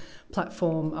new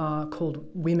platform called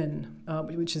Women,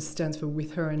 which stands for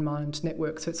With Her in Mind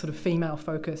Network. So it's sort of female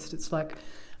focused. It's like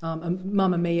a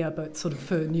Mamma Mia, but sort of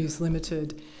for News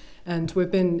Limited. And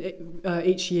we've been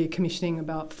each year commissioning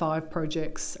about 5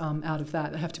 projects out of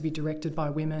that. They have to be directed by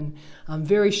women.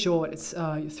 Very short. It's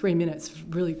 3 minutes.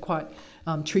 Really quite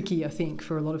tricky, I think,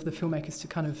 for a lot of the filmmakers to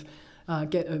kind of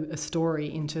get a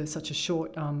story into such a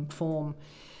short form.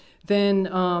 Then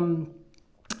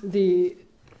the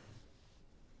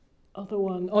other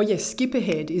one, Skip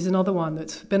Ahead is another one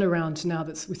that's been around now,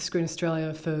 that's with Screen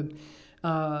Australia for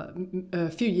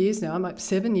a few years now, like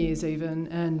 7 years even,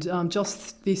 and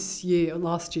just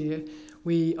last year,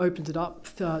 we opened it up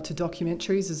to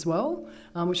Documentaries as well,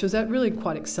 which was really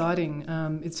quite exciting.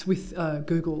 It's with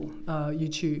Google,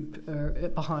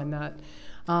 YouTube behind that.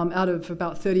 Out of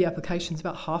about 30 applications,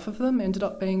 about half of them ended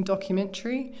up being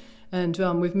documentary, and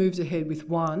we've moved ahead with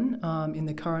one in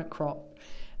the current crop.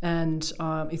 And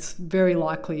it's very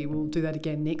likely we'll do that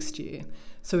again next year.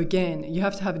 So again, you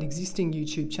have to have an existing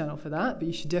YouTube channel for that, but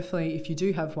you should definitely, if you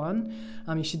do have one,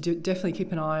 you should definitely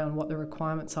keep an eye on what the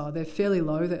requirements are. They're fairly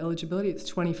low, the eligibility. It's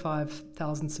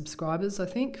 25,000 subscribers, I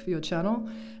think, for your channel,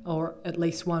 or at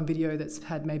least one video that's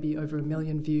had maybe over 1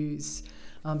 million views.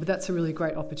 But that's a really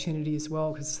great opportunity as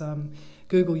well, because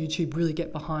Google, YouTube really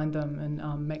get behind them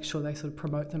and make sure they sort of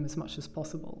promote them as much as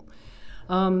possible.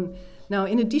 Now,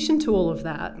 in addition to all of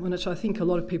that, which I think a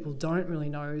lot of people don't really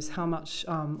know, is how much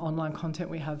online content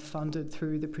we have funded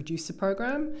through the producer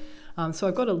program. So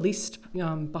I've got a list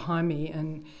behind me,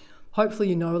 and hopefully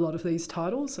you know a lot of these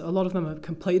titles. A lot of them are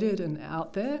completed and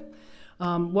out there.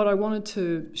 What I wanted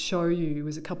to show you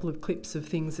was a couple of clips of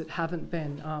things that haven't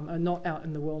been, are not out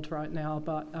in the world right now,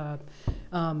 but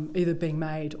either being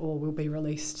made or will be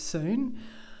released soon.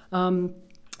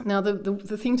 Now,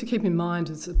 the thing to keep in mind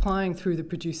is applying through the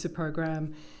producer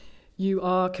program, you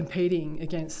are competing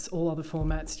against all other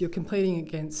formats. You're competing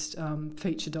against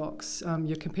feature docs.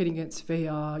 You're competing against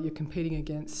VR. You're competing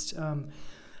against,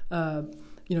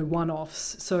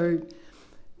 one-offs. So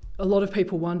a lot of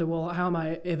people wonder, well, how am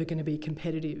I ever going to be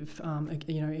competitive,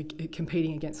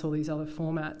 competing against all these other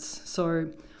formats?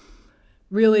 So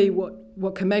really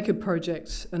what can make a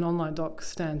project, an online doc,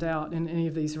 stand out in any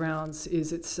of these rounds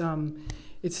is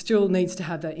it still needs to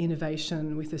have that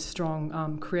innovation with a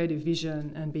strong creative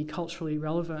vision and be culturally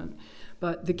relevant.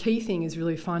 But the key thing is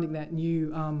really finding that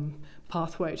new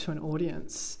pathway to an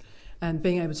audience and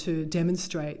being able to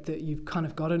demonstrate that you've kind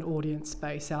of got an audience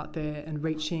base out there and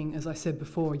reaching, as I said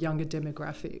before, a younger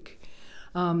demographic.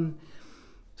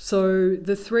 So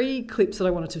the 3 clips that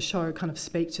I wanted to show kind of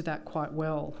speak to that quite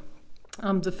well.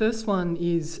 The first one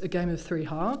is A Game of Three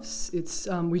Halves. It's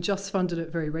we just funded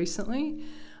it very recently.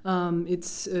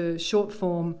 It's a short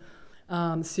form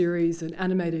series, an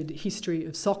animated history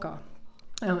of soccer.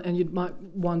 And you might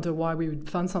wonder why we would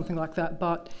fund something like that,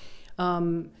 but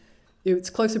it's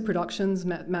Closer Productions,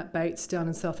 Matt Bates down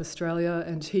in South Australia,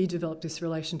 and he developed this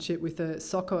relationship with a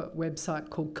soccer website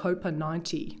called Copa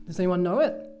 90. Does anyone know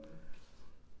it?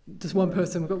 Just one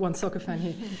person, we've got one soccer fan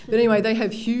here. But anyway, they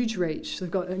have huge reach. They've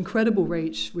got incredible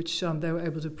reach, which they were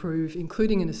able to prove,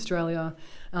 including in Australia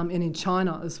and in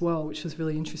China as well, which was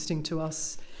really interesting to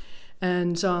us.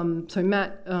 And so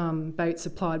Matt Bates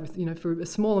applied with, for a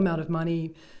small amount of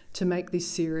money to make this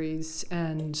series,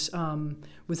 and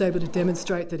was able to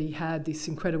demonstrate that he had this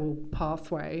incredible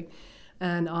pathway.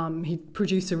 And he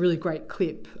produced a really great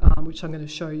clip, which I'm going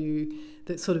to show you,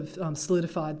 that sort of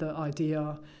solidified the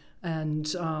idea. And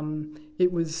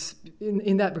it was,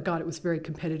 in that regard, it was very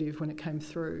competitive when it came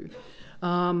through.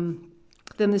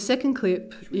 Then the second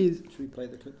clip is... Should we play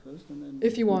the clip first? And then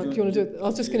if you want, do you want to do it? I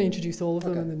was just going to introduce all of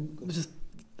them, and then just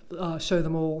show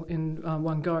them all in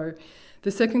one go.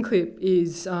 The second clip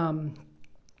is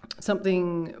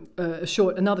something,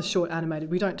 another short animated.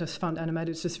 We don't just fund animated,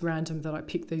 it's just random that I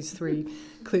picked these three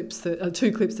clips,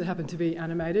 two clips that happen to be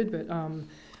animated, but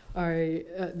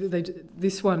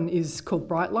this one is called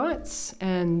Bright Lights,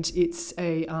 and it's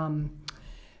a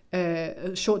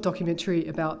short documentary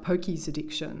about pokies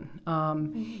addiction.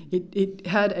 It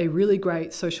had a really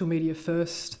great social media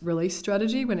first release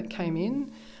strategy when it came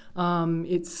in.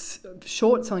 It's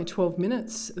short, it's only 12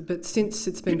 minutes, but since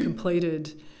it's been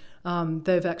completed,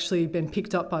 they've actually been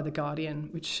picked up by The Guardian,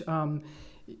 which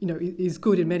is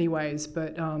good in many ways,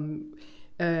 but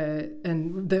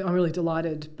and I'm really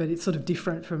delighted, but it's sort of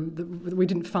different from, we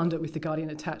didn't fund it with The Guardian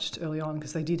attached early on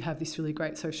because they did have this really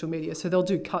great social media. So they'll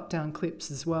do cut down clips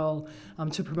as well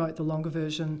to promote the longer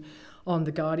version on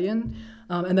The Guardian.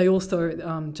 And they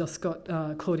also just got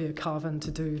Claudia Carvin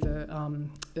to do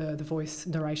the voice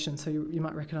narration, so you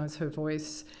might recognise her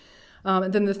voice.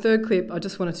 And then the third clip, I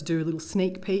just wanted to do a little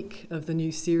sneak peek of the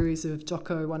new series of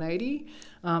Doco 180.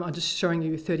 I'm just showing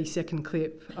you a 30-second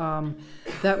clip.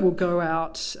 That will go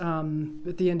out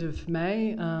at the end of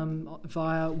May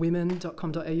via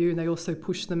women.com.au, and they also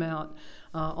push them out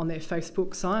on their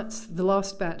Facebook sites. The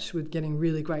last batch were getting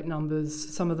really great numbers.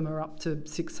 Some of them are up to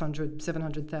 600,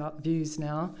 700,000 views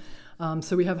now.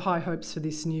 So we have high hopes for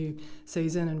this new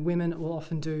season, and Women will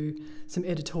often do some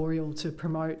editorial to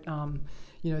promote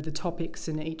the topics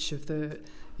in each of the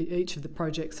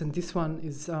projects, and this one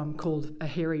is called A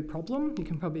Hairy Problem. You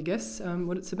can probably guess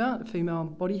what it's about, female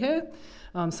body hair.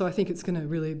 So I think it's going to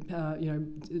really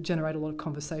generate a lot of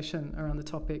conversation around the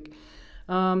topic.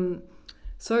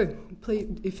 So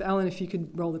please, Alan, if you could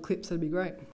roll the clips, that'd be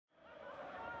great.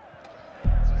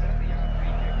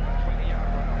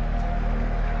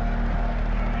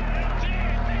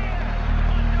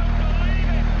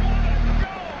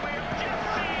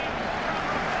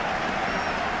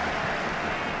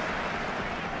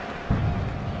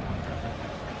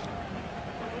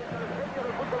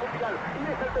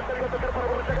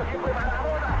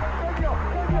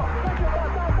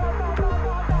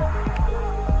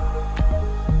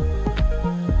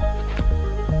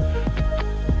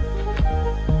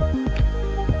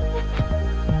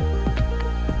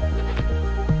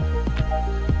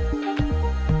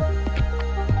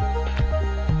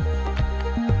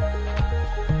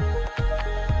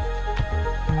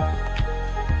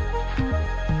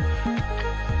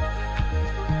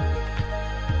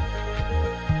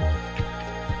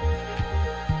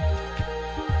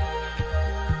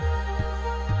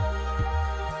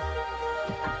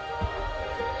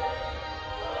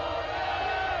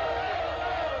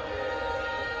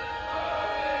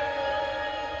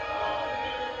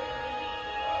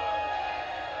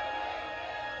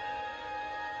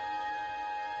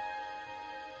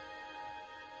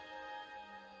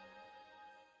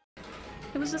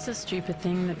 It was just a stupid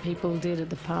thing that people did at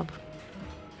the pub.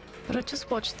 But I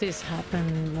just watched this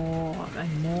happen more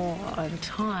and more over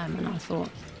time, and I thought,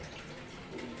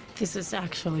 this is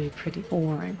actually pretty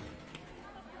boring.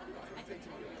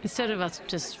 Instead of us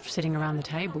just sitting around the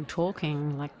table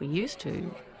talking like we used to,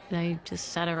 they just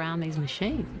sat around these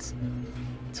machines.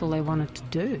 That's all they wanted to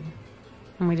do.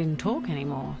 And we didn't talk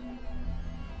anymore.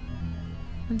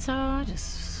 And so I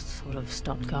just sort of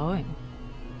stopped going.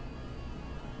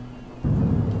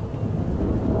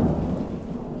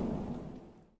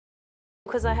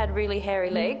 Because I had really hairy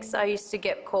legs, I used to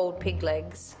get called pig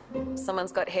legs.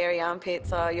 Someone's got hairy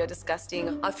armpits, oh, you're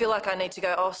disgusting. I feel like I need to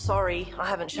go, oh, sorry, I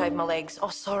haven't shaved my legs. Oh,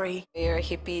 sorry, you're a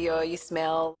hippie or you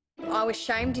smell. I was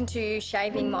shamed into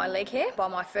shaving my leg hair by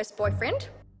my first boyfriend.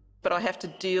 But I have to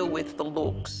deal with the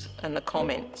looks and the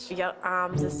comments. Your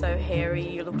arms are so hairy,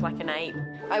 you look like an ape.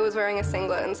 I was wearing a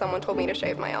singlet and someone told me to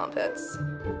shave my armpits.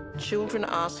 Children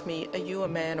ask me, are you a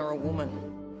man or a woman?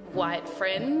 white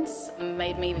friends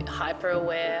made me hyper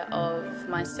aware of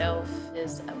myself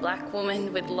as a black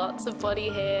woman with lots of body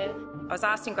hair. I was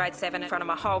asked in grade 7 in front of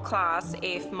my whole class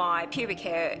if my pubic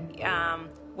hair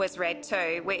was red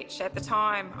too, which at the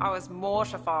time I was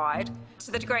mortified.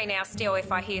 To the degree now still,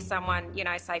 if I hear someone, you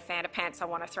know, say Fanta pants, I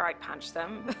want to throat punch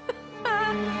them.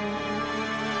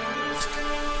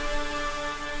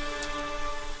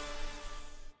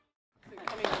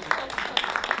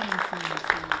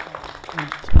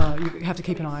 You have to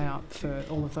keep an eye out for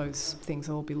all of those things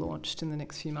that will be launched in the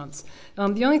next few months.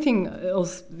 The other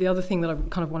thing that I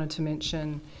kind of wanted to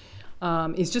mention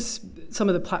is just some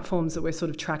of the platforms that we're sort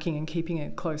of tracking and keeping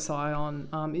a close eye on.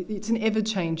 It's an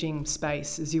ever-changing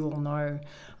space, as you all know.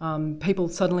 People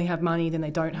suddenly have money, then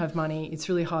they don't have money. It's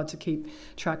really hard to keep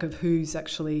track of who's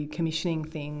actually commissioning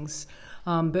things.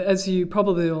 But as you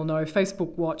probably all know,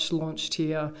 Facebook Watch launched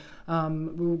here.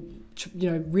 We were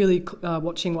really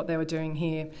watching what they were doing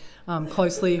here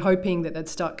closely, hoping that they'd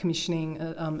start commissioning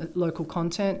local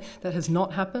content. That has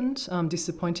not happened,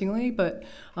 disappointingly, but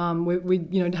we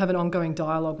have an ongoing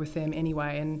dialogue with them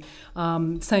anyway. And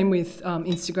same with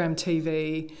Instagram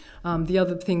TV. The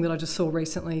other thing that I just saw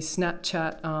recently,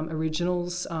 Snapchat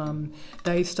Originals,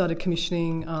 they started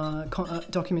commissioning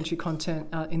documentary content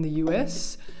in the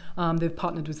US. They've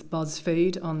partnered with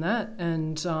BuzzFeed on that,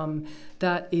 and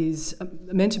that is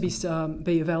meant to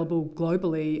be available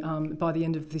globally by the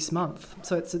end of this month.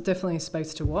 So it's definitely a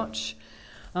space to watch.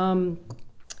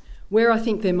 Where I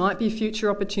think there might be future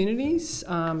opportunities,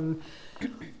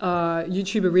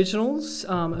 YouTube Originals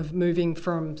of moving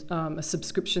from a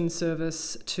subscription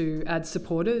service to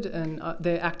ad-supported, and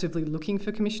they're actively looking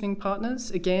for commissioning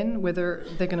partners. Again, whether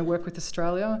they're going to work with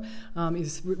Australia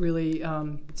is really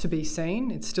to be seen.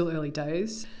 It's still early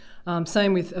days.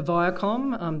 Same with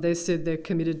Viacom. They said they're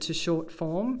committed to short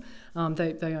form.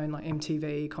 They own like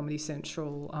MTV, Comedy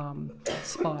Central,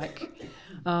 Spike.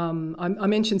 I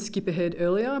mentioned Skip Ahead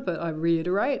earlier, but I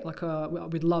reiterate,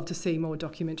 we'd love to see more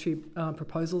documentary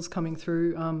proposals coming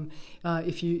through.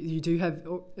 If you do have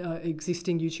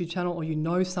existing YouTube channel, or you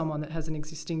know someone that has an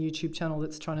existing YouTube channel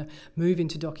that's trying to move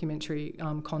into documentary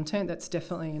content, that's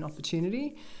definitely an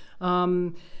opportunity.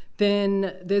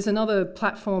 Then there's another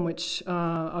platform which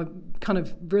I'm kind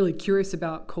of really curious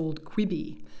about called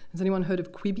Quibi. Has anyone heard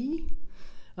of Quibi?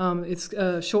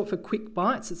 It's short for Quick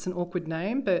Bites. It's an awkward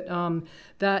name, but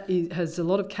has a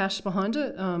lot of cash behind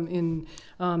it.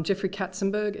 Jeffrey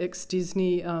Katzenberg,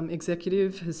 ex-Disney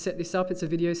executive, has set this up. It's a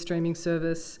video streaming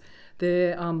service.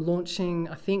 They're launching,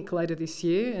 I think, later this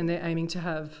year, and they're aiming to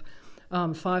have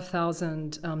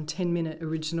 5,000 10-minute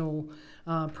original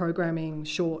programming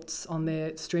shorts on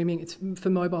their streaming. It's for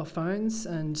mobile phones,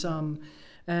 and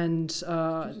Did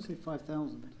you say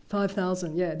 5,000?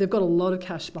 5,000, yeah. They've got a lot of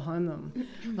cash behind them.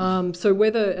 And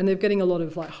they're getting a lot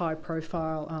of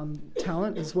high-profile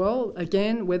talent as well.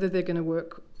 Again, whether they're going to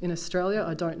work in Australia,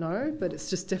 I don't know, but it's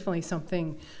just definitely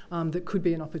something that could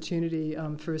be an opportunity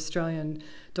for Australian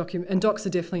and docs are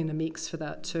definitely in the mix for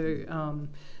that too.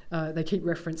 They keep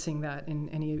referencing that in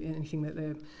anything that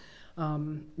they're,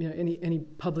 any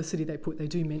publicity they put, they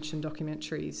do mention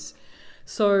documentaries.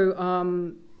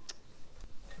 So.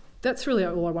 That's really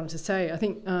all I wanted to say. I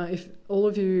think if all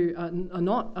of you are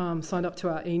not signed up to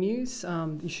our e-news,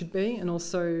 you should be, and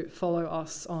also follow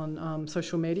us on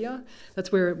social media.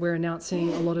 That's where we're announcing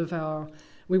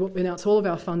we announce all of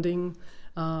our funding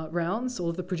rounds, all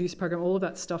of the producer program, all of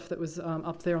that stuff that was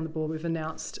up there on the board. We've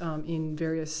announced in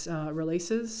various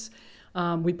releases.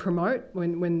 We promote,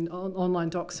 when online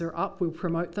docs are up, we'll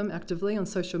promote them actively on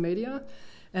social media.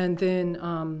 And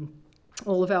then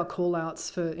all of our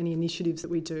call-outs for any initiatives that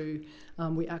we do,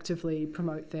 we actively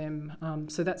promote them.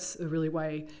 So that's a really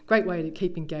great way to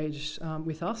keep engaged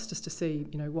with us, just to see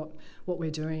what we're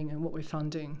doing and what we're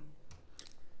funding.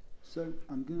 So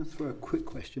I'm going to throw a quick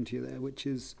question to you there, which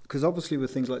is, because obviously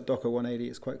with things like DOCA 180,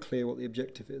 it's quite clear what the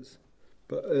objective is.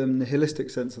 But the holistic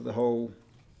sense of the whole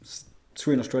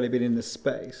Screen Australia being in this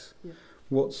space, yeah.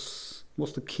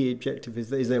 What's the key objective? Is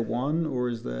there one, or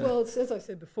is there... Well, as I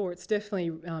said before, it's definitely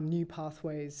new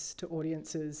pathways to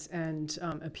audiences and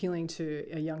appealing to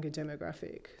a younger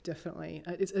demographic, definitely.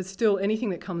 It's still, anything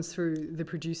that comes through the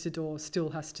producer door still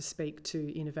has to speak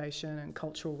to innovation and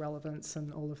cultural relevance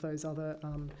and all of those other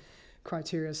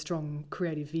criteria, strong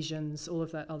creative visions, all of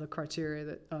that other criteria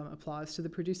that applies to the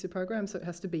producer program. So it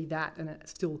has to be that, and it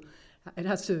has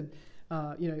to...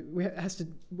 we have to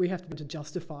be able to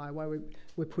justify why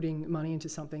we're putting money into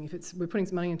something. If we're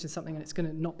putting money into something and it's going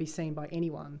to not be seen by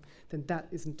anyone, then that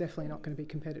is definitely not going to be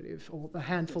competitive, or a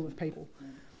handful of people.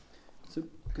 So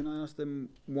can I ask them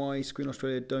why Screen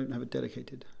Australia don't have a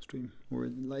dedicated stream? Or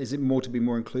is it more to be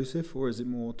more inclusive, or is it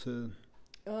more to...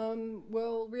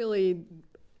 Well, really,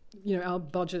 you know, our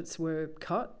budgets were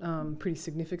cut pretty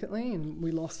significantly, and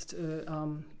we lost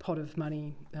a pot of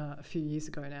money a few years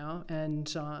ago now, and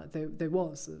there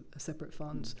was a separate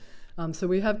fund. So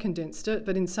we have condensed it,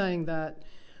 but in saying that,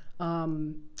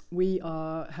 we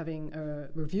are having a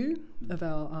review of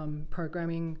our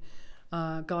programming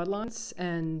guidelines,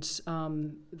 and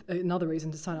another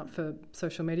reason to sign up for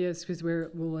social media is because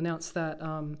we'll announce that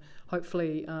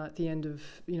hopefully at the end of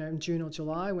June or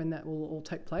July, when that will all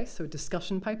take place. So a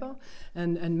discussion paper,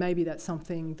 and maybe that's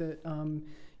something that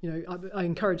I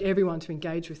encourage everyone to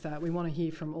engage with that. We want to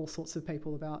hear from all sorts of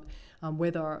people about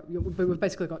whether we've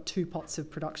basically got 2 pots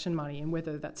of production money and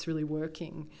whether that's really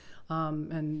working.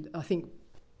 And I think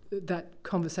that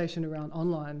conversation around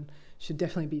online should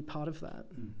definitely be part of that.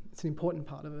 It's an important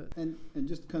part of it. And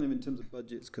just kind of in terms of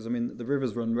budgets, because I mean, The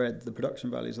Rivers Run Red, the production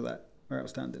values of that are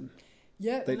outstanding.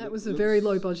 Yeah, and that was a very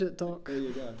low budget doc. There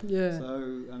you go. Yeah.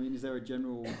 So, I mean, is there a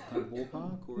general kind of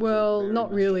ballpark? Or well,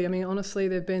 not really. I mean, honestly,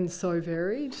 they've been so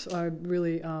varied. I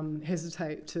really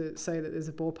hesitate to say that there's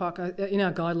a ballpark. In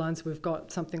our guidelines, we've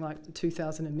got something like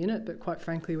 2,000 a minute, but quite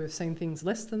frankly, we've seen things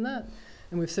less than that.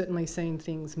 And we've certainly seen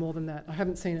things more than that. I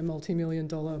haven't seen a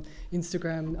multi-million-dollar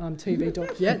Instagram TV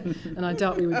doc yet, and I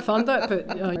doubt we would fund that.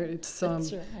 But it's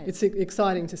it's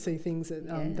exciting to see things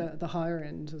at the higher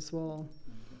end as well.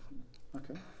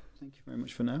 Okay, thank you very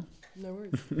much for now. No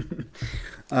worries.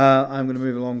 I'm going to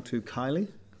move along to Kylie.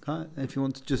 If you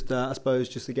want to just, I suppose,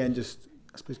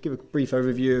 give a brief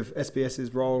overview of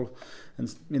SBS's role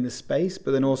in this space,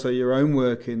 but then also your own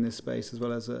work in this space as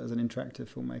well as an interactive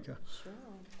filmmaker. Sure.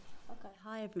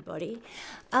 Hi everybody.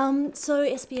 So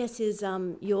SBS is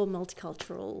your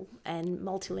multicultural and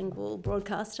multilingual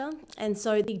broadcaster, and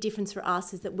so the big difference for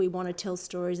us is that we want to tell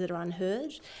stories that are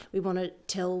unheard. We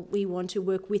want to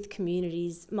work with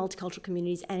communities, multicultural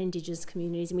communities and Indigenous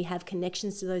communities, and we have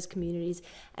connections to those communities,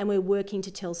 and we're working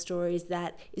to tell stories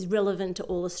that is relevant to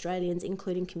all Australians,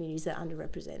 including communities that are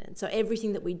underrepresented. So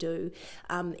everything that we do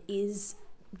is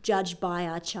judged by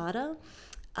our charter.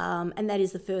 And that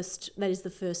is the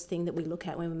first thing that we look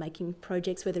at when we're making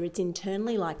projects, whether it's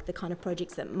internally, like the kind of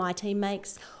projects that my team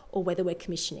makes, or whether we're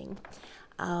commissioning.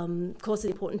 Of course,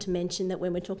 it's important to mention that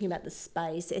when we're talking about the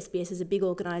space, SBS is a big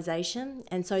organisation,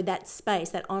 and so that space,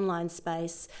 that online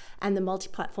space and the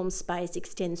multi-platform space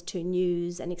extends to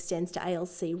news and extends to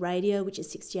ALC radio, which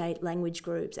is 68 language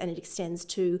groups, and it extends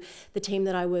to the team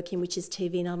that I work in, which is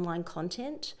TV and online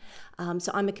content.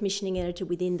 So I'm a commissioning editor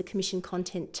within the commission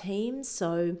content team,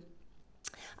 so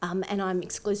and I'm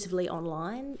exclusively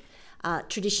online.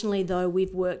 Traditionally, though,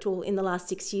 we've worked, in the last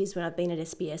 6 years when I've been at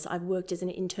SBS, I've worked as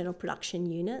an internal production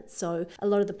unit. So a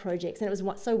lot of the projects, and it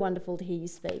was so wonderful to hear you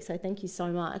speak, so thank you so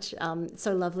much. It's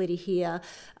so lovely to hear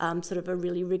sort of a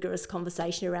really rigorous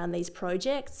conversation around these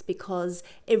projects, because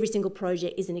every single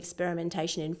project is an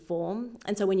experimentation in form.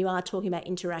 And so when you are talking about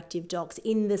interactive docs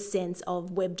in the sense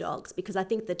of web docs, because I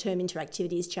think the term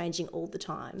interactivity is changing all the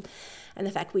time. And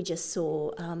the fact we just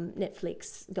saw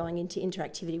Netflix going into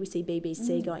interactivity, we see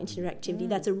BBC going into interactivity,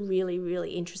 that's a really,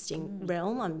 really interesting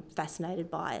realm. I'm fascinated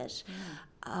by it.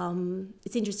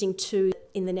 It's interesting too,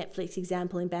 in the Netflix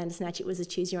example in Bandersnatch, it was a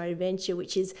choose your own adventure,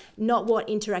 which is not what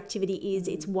interactivity is,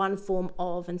 it's one form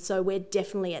of. And so we're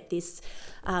definitely at this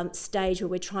stage where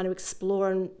we're trying to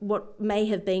explore what may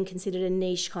have been considered a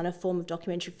niche kind of form of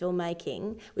documentary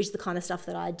filmmaking, which is the kind of stuff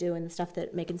that I do and the stuff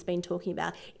that Megan's been talking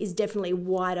about, is definitely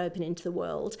wide open into the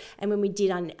world. And when we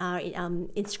did our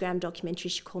Instagram documentary,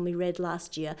 She Called Me Red,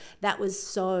 last year, that was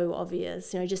so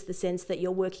obvious, just the sense that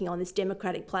you're working on this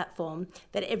democratic platform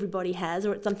that everybody has,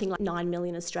 or it's something like 9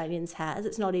 million Australians has.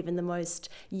 It's not even the most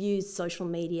used social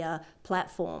media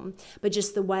platform, but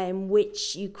just the way in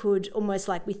which you could almost,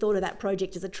 like, we thought of that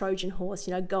project as a Trojan horse,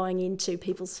 going into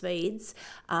people's feeds,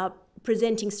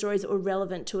 presenting stories that were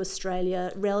relevant to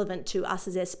Australia, relevant to us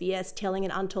as SBS, telling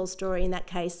an untold story, in that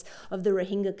case, of the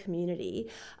Rohingya community,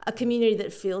 a community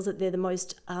that feels that they're the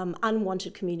most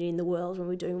unwanted community in the world when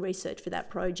we're doing research for that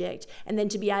project. And then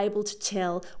to be able to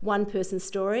tell one person's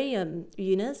story,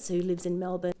 Eunice, who lives in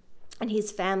Melbourne, and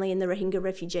his family in the Rohingya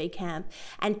refugee camp,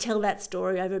 and tell that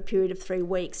story over a period of 3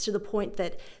 weeks, to the point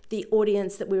that the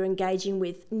audience that we were engaging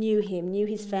with knew him, knew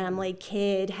his family,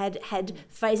 cared, had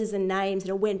faces and names, and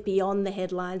it went beyond the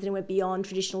headlines and it went beyond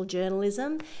traditional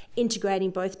journalism, integrating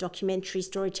both documentary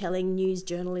storytelling, news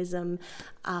journalism,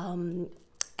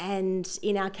 and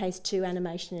in our case too,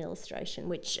 animation and illustration,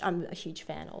 which I'm a huge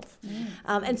fan of.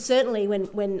 And certainly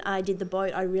when I did the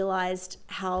boat, I realised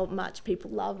how much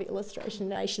people love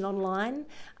illustration online.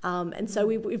 And so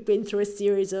we've been through a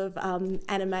series of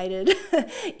animated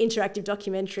interactive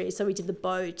documentaries. So we did the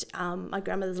boat, My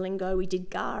Grandmother's Lingo, we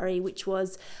did Gari, which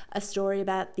was a story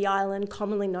about the island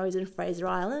commonly known as Fraser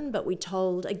Island, but we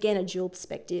told, again, a dual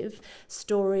perspective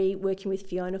story working with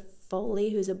Fiona Foley,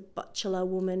 who's a bachelor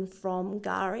woman from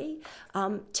Gari,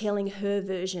 telling her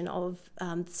version of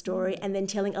the story, and then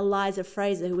telling Eliza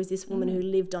Fraser, who was this woman who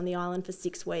lived on the island for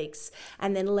 6 weeks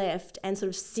and then left, and sort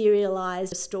of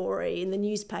serialised a story in the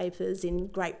newspapers in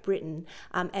Great Britain.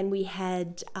 And we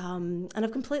had, and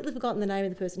I've completely forgotten the name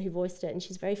of the person who voiced it, and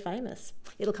she's very famous.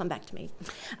 It'll come back to me.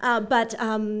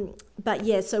 But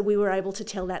yeah, so we were able to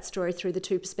tell that story through the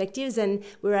two perspectives, and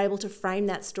we were able to frame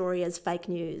that story as fake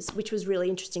news, which was really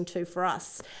interesting too for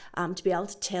us, to be able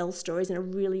to tell stories in a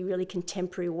really, really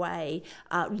contemporary way,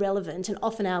 relevant. And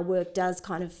often our work does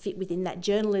kind of fit within that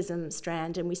journalism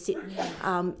strand, and we sit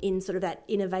in sort of that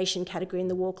innovation category in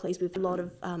the Walkleys with a lot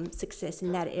of success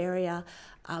in that area.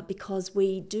 Because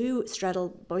we do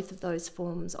straddle both of those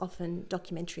forms, often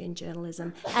documentary and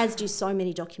journalism, as do so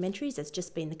many documentaries. That's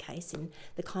just been the case in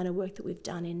the kind of work that we've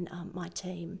done in my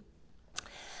team.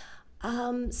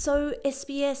 So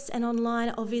SBS and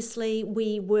online, obviously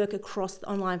we work across the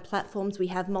online platforms. We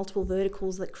have multiple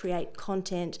verticals that create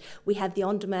content. We have the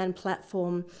on-demand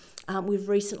platform. We've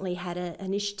recently had an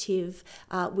initiative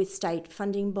with state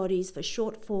funding bodies for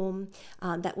short form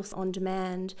that was on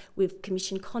demand. We've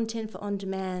commissioned content for on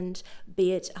demand,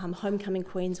 be it Homecoming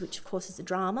Queens, which of course is a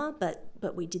drama, but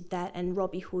we did that, and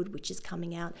Robbie Hood, which is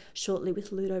coming out shortly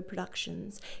with Ludo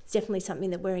Productions. It's definitely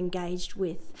something that we're engaged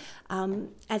with.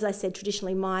 As I said,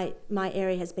 traditionally my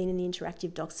area has been in the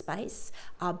interactive doc space,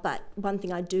 but one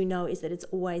thing I do know is that it's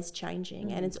always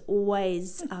changing, and it's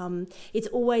always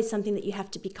something that you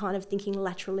have to be kind of thinking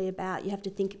laterally about. You have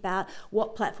to think about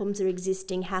what platforms are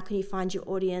existing, how can you find your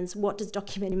audience, what does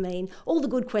documenting mean, all the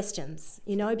good questions,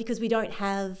 you know, because we don't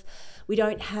have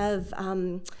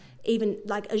even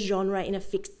like a genre in a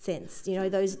fixed sense. You know,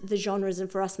 the genres, and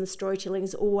for us in the storytelling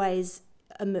is always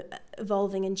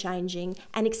evolving and changing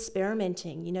and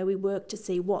experimenting. You know, we work to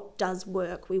see what does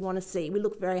work. We want to see, we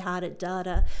look very hard at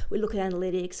data, we look at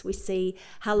analytics, we see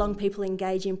how long people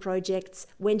engage in projects,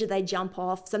 when do they jump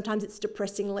off. Sometimes it's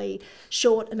depressingly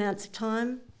short amounts of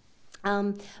time.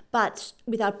 But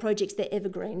with our projects, they're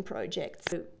evergreen projects.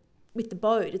 So with the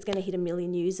boat, it's going to hit 1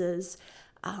 million users.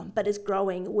 But it's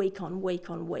growing week on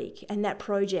week on week. And that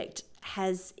project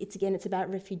it's about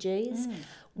refugees,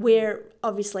 where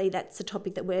obviously that's a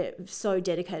topic that we're so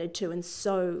dedicated to, and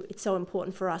it's so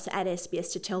important for us at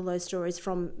SBS to tell those stories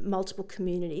from multiple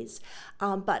communities.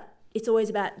 But it's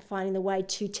always about finding the way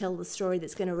to tell the story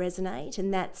that's going to resonate,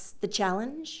 and that's the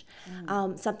challenge.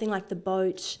 Something like The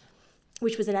Boat,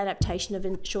 which was an adaptation of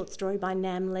a short story by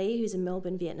Nam Le, who's a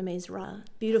Melbourne Vietnamese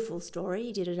beautiful story.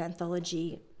 He did an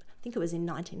anthology, I think it was in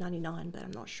 1999, but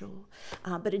I'm not sure.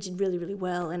 But it did really, really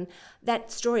well. And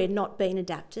that story had not been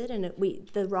adapted, and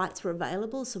the rights were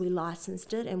available, so we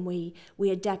licensed it, and we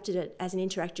adapted it as an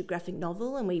interactive graphic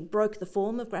novel, and we broke the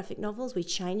form of graphic novels. We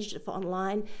changed it for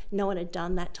online. No one had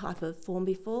done that type of form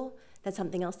before. That's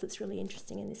something else that's really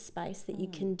interesting in this space, that you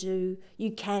can do.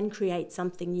 You can create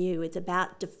something new. It's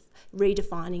about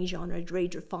redefining genre,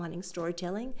 redefining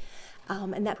storytelling.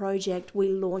 And that project, we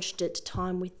launched at a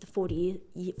time with the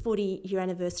 40-year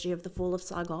anniversary of the fall of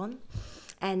Saigon,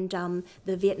 and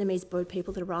the Vietnamese boat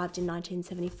people that arrived in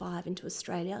 1975 into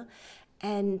Australia.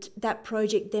 And that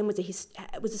project then was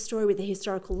a story with a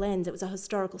historical lens. It was a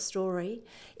historical story.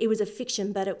 It was a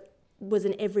fiction, but it was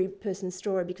an every person's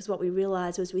story, because what we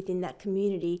realised was within that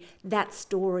community, that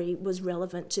story was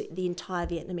relevant to the entire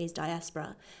Vietnamese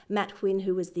diaspora. Matt Huynh,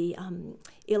 who was the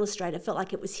illustrator, felt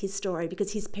like it was his story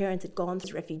because his parents had gone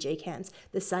through refugee camps,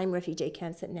 the same refugee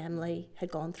camps that Nam Le had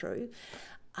gone through.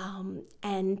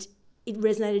 And it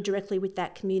resonated directly with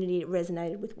that community, it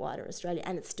resonated with wider Australia,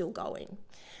 and it's still going.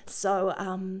 So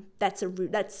that's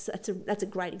a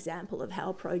great example of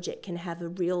how a project can have a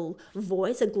real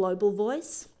voice, a global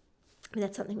voice. And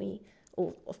that's something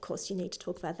of course you need to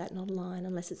talk about that online,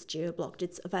 unless it's geo-blocked,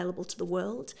 it's available to the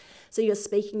world. So you're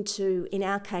speaking to, in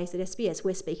our case at SBS,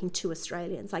 we're speaking to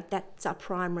Australians, like that's our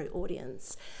primary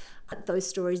audience. Those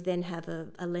stories then have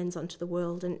a lens onto the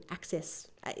world, and are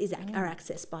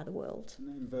accessed by the world. And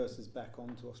then versus back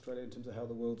onto Australia in terms of how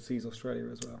the world sees Australia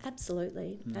as well.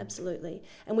 Absolutely, absolutely.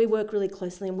 And we work really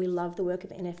closely, and we love the work of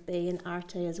NFB and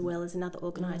RT, as well as another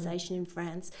organisation in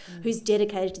France who's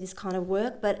dedicated to this kind of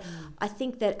work. But I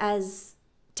think that as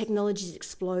technology is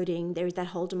exploding. There is that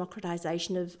whole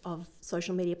democratization of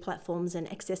social media platforms and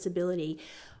accessibility.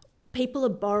 People are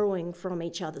borrowing from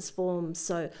each other's forms.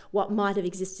 So what might have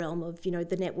existed in the realm of,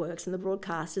 the networks and the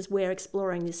broadcasters, we're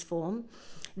exploring this form.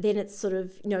 Then it's sort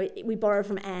of, we borrow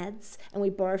from ads and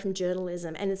we borrow from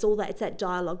journalism, and it's that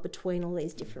dialogue between all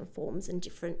these different forms and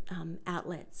different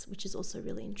outlets, which is also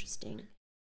really interesting.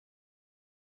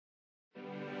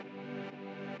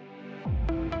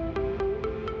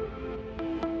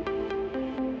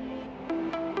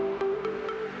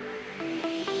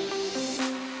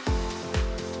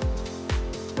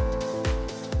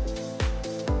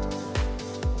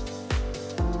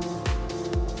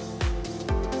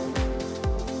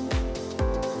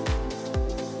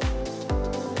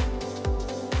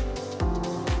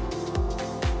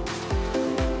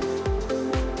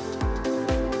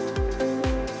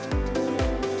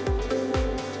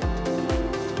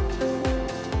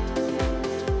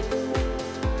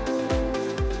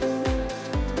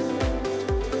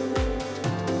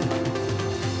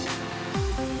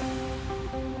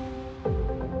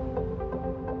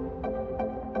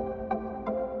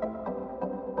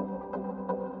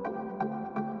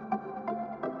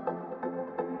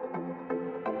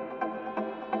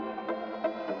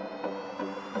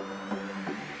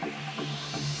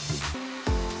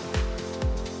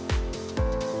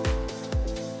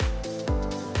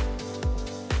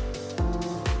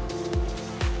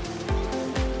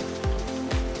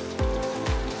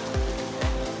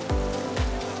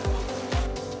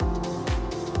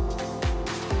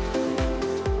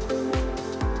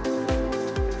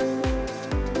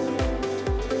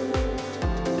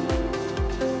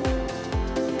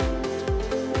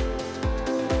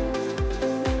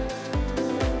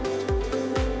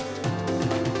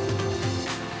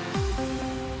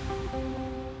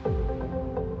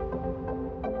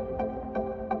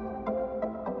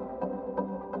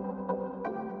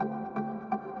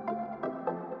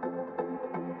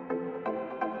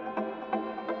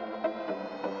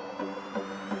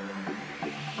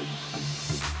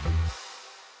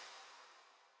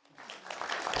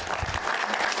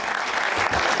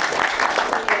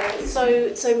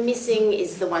 So Missing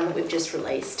is the one that we've just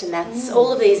released, and that's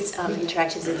all of these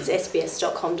interactives. It's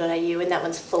sbs.com.au, and that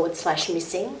one's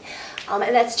 /missing.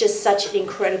 And that's just such an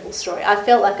incredible story. I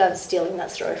felt like I was stealing that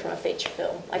story from a feature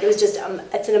film. Like, it was just,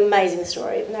 it's an amazing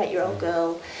story of an 8-year-old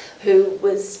girl who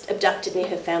was abducted near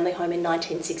her family home in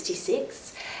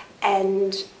 1966.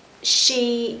 And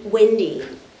Wendy,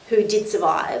 who did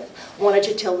survive, wanted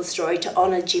to tell the story to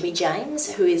honour Jimmy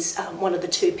James, who is one of the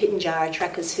 2 Pitjantjatjara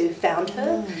trackers who found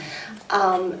her.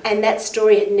 And that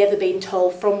story had never been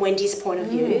told from Wendy's point of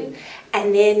view.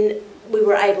 And then we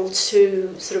were able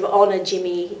to sort of honour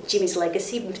Jimmy's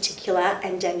legacy in particular,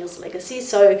 and Daniel's legacy.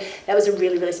 So that was a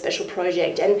really, really special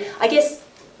project. And I guess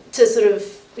to sort of,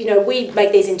 we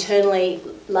make these internally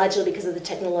largely because of the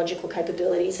technological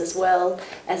capabilities as well.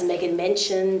 As Megan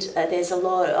mentioned, there's a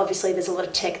lot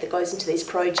of tech that goes into these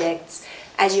projects.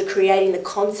 As you're creating the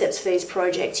concepts for these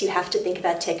projects, you have to think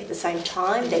about tech at the same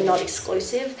time. They're not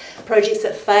exclusive. Projects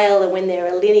that fail are when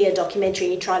they're a linear documentary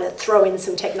and you try to throw in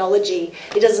some technology,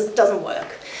 it doesn't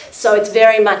work. So it's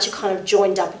very much a kind of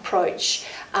joined up approach.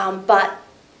 But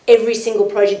every single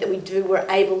project that we do, we're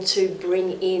able to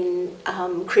bring in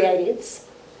creatives.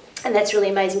 And that's really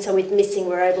amazing. So with Missing,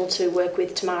 we're able to work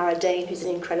with Tamara Dean, who's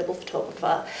an incredible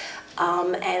photographer.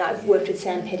 And I've worked with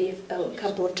Sam Petty a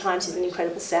couple of times, who's an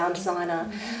incredible sound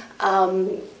designer.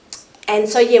 And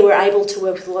so, yeah, we're able to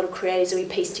work with a lot of creators, and we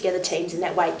piece together teams in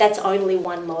that way. That's only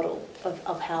one model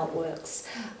of how it works.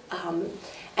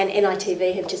 And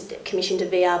NITV have just commissioned a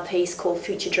VR piece called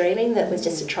Future Dreaming that was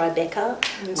just a Tribeca.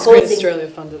 Screen Australia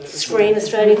funded it. Screen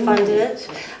Australia funded it,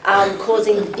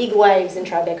 causing big waves in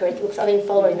Tribeca. It looks, I've been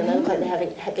following them, they look like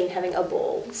they have been having a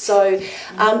ball. So,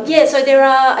 yeah, so there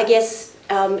are, I guess,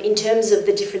 in terms of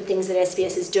the different things that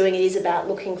SBS is doing, it is about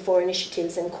looking for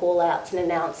initiatives and call-outs and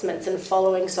announcements and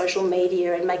following social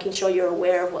media and making sure you're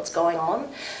aware of what's going on.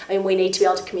 I mean, we need to be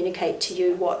able to communicate to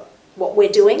you what we're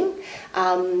doing.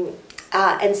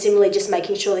 And similarly, just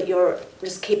making sure that you're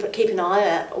just keep an eye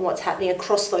out on what's happening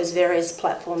across those various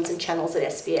platforms and channels at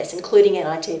SBS, including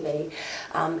NITV,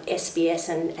 SBS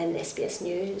and SBS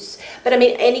News. But I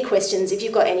mean, any questions, if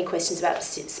you've got any questions about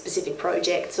specific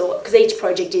projects, or because each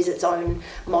project is its own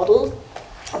model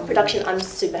of production, I'm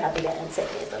super happy to answer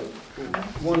any of them.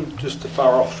 One just to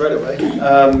fire off straight away.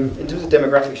 In terms of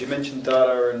demographics, you mentioned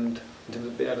data and in terms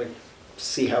of being able to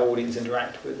see how audience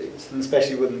interact with these, and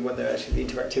especially when they're actually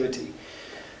the interactivity.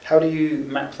 How do you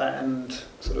map that, and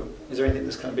sort of, is there anything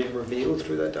that's kind of being revealed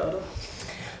through that data?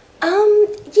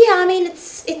 Yeah, I mean,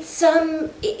 it's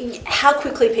how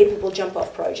quickly people will jump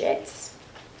off projects,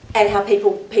 and how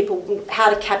how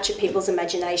to capture people's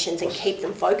imaginations and keep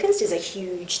them focused is a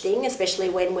huge thing, especially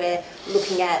when we're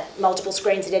looking at multiple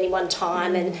screens at any one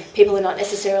time, and people are not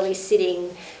necessarily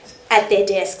sitting at their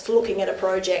desks looking at a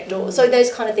project, or so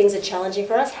those kind of things are challenging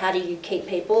for us. How do you keep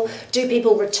people? Do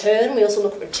people return? We also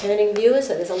look at returning viewers,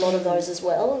 so there's a lot of those as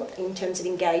well in terms of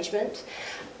engagement.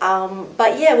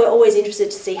 But yeah, we're always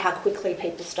interested to see how quickly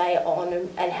people stay on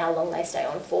and how long they stay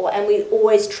on for. And we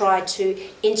always try to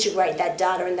integrate that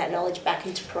data and that knowledge back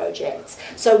into projects.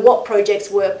 So what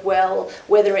projects work well,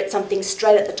 whether it's something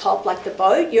straight at the top like the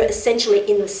boat, you're essentially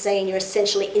in the scene, you're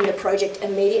essentially in the project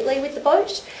immediately with the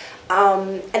boat.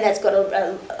 And that's got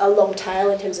a long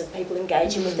tail in terms of people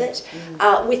engaging with it.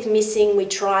 With missing, we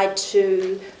tried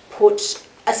to put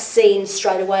a scene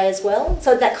straight away as well.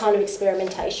 So that kind of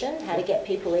experimentation, how to get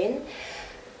people in.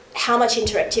 How much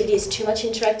interactivity is too much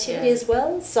interactivity as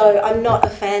well. So I'm not a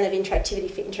fan of interactivity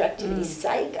for interactivity's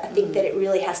sake. I think that it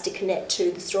really has to connect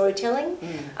to the storytelling,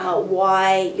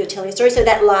 why you're telling a story. So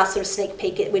that last sort of sneak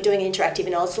peek, we're doing interactive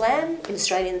in Auslan, in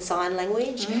Australian Sign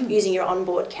Language, using your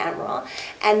onboard camera.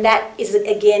 And that is,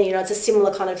 again, you know, it's a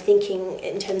similar kind of thinking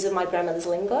in terms of my grandmother's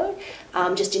lingo,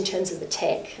 just in terms of the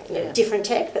tech. Different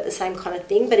tech, but the same kind of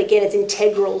thing. But again, it's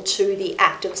integral to the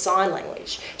act of sign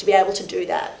language to be able to do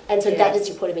that. And so that is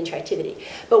your point of interactivity.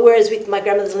 But whereas with my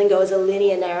grandmother's lingo as a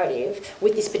linear narrative,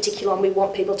 with this particular one, we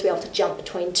want people to be able to jump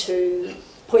between two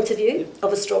points of view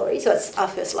of a story. So it's our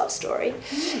first love story.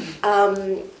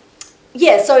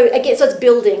 Yeah, so again, so it's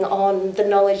building on the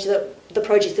knowledge that the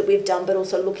projects that we've done, but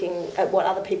also looking at what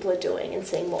other people are doing and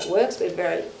seeing what works. We're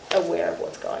very aware of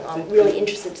what's going on. Really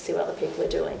interested to see what other people are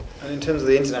doing. And in terms of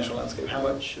the international landscape, how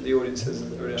much of the audiences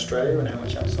are in Australia and how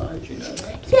much outside? Do you know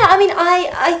that? Yeah, I mean,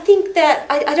 I think that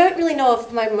I don't really know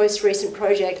of my most recent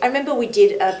project. I remember we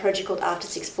did a project called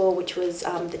AFTRS 4, which was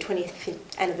the 25th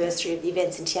anniversary of the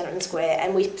events in Tiananmen Square,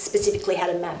 and we specifically had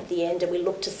a map at the end, and we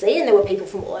looked to see, and there were people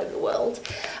from all over the world.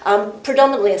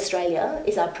 Predominantly Australia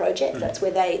is our project. That's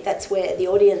where the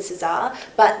audiences are,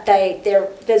 but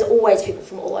there's always people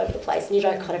from all over the place, and you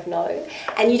don't kind of know.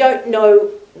 And you don't know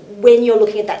when you're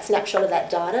looking at that snapshot of that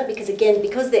data, because again,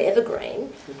 because they're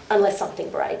evergreen, unless something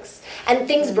breaks. And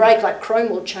things break, like Chrome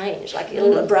will change, like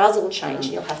a browser will change,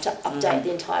 and you'll have to update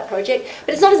the entire project.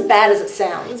 But it's not as bad as it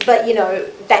sounds, but you know,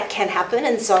 that can happen,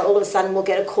 and so all of a sudden we'll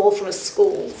get a call from a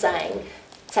school saying,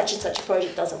 such and such a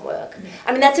project doesn't work.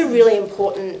 I mean, that's a really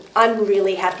important, I'm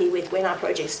really happy with when our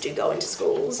projects do go into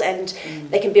schools and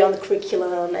they can be on the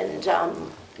curriculum, and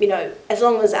you know, as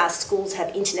long as our schools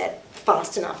have internet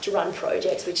fast enough to run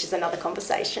projects, which is another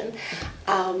conversation,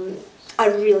 I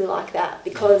really like that,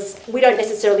 because we don't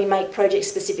necessarily make projects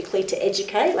specifically to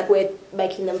educate, like we're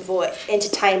making them for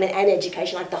entertainment and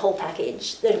education, like the whole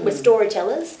package. We're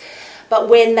storytellers, but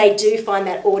when they do find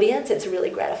that audience, it's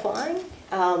really gratifying.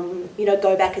 You know,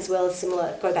 go back as well as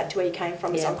similar, go back to where you came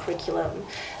from, is on curriculum.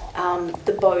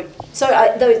 The boat, so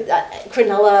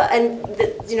Cronulla, and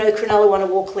you know, Cronulla won a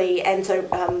Walkley, and so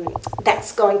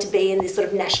that's going to be in this sort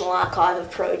of national archive of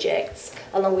projects,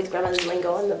 along with Grandmother's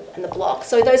Lingo and the block.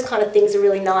 So those kind of things are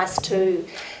really nice too,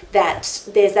 that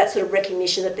there's that sort of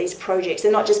recognition that these projects,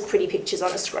 they're not just pretty pictures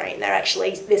on a screen,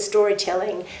 they're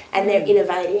storytelling, and they're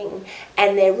innovating,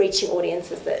 and they're reaching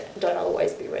audiences that don't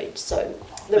always be reached. So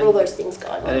there are all those things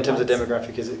going on. And in terms of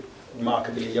demographic, is it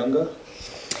markedly younger?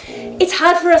 It's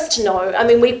hard for us to know. I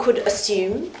mean, we could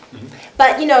assume.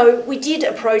 But, you know, we did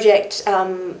a project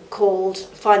called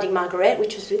Finding Margaret,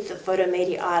 which was with the photo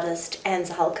media artist Anne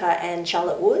Zahalka and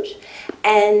Charlotte Wood.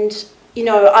 And, you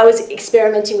know, I was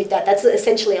experimenting with that. That's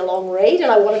essentially a long read,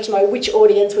 and I wanted to know which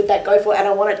audience would that go for, and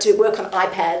I wanted to work on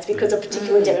iPads because a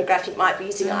particular demographic might be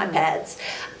using iPads.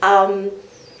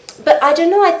 But I don't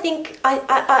know, I think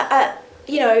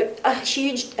you know, a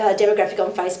huge demographic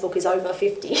on Facebook is over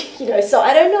 50, you know, so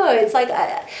I don't know, it's like,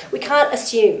 we can't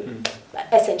assume,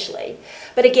 essentially.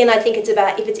 But again, I think it's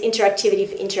about, if it's interactivity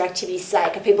for interactivity's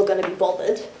sake, are people going to be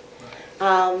bothered?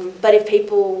 But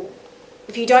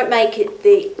if you don't make it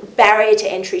the barrier to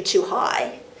entry too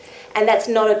high, and that's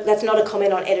not a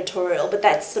comment on editorial, but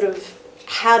that's sort of,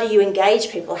 how do you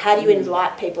engage people? How do you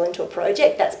invite people into a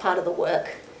project? That's part of the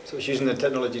work. So it's using the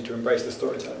technology to embrace the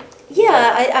storytelling.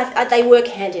 Yeah, they work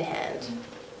hand in hand.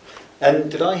 And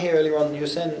did I hear earlier on, you were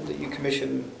saying that you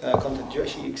commission content, do you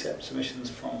actually accept submissions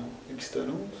from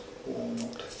externals or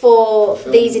not? For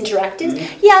these interactives?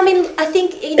 Yeah, I mean, I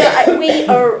think, you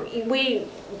know,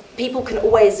 people can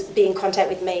always be in contact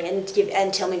with me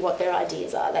and tell me what their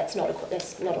ideas are. That's not a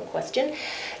question.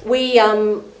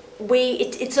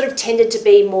 It sort of tended to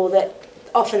be more that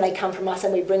often they come from us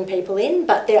and we bring people in,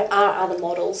 but there are other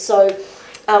models. So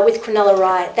with Cronulla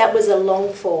Riot, that was a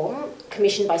long form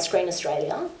commissioned by Screen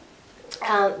Australia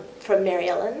from Mary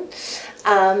Ellen,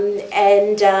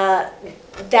 and that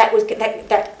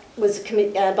was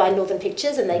by Northern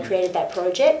Pictures, and they created that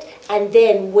project, and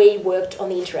then we worked on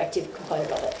the interactive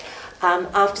component of it.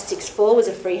 After 6'4" was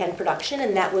a freehand production,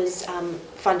 and that was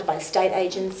funded by a state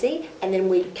agency, and then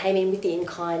we came in with the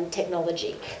in-kind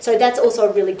technology. So that's also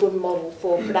a really good model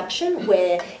for production,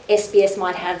 where SBS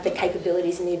might have the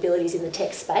capabilities and the abilities in the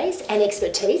tech space and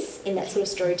expertise in that sort of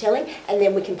storytelling, and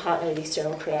then we can partner with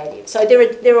external creative. So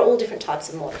there are all different types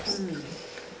of models.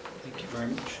 Thank you very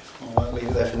much. I'll leave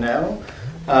it there for now.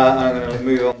 I'm going to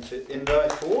move on to Inday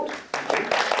Ford.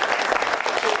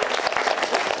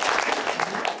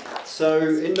 So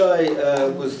Inday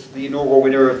was the inaugural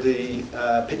winner of the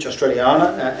Pitch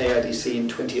Australiana at AIDC in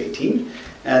 2018,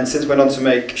 and since went on to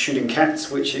make Shooting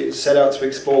Cats, which is set out to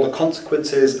explore the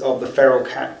consequences of the feral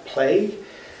cat plague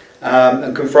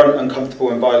and confront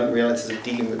uncomfortable and violent realities of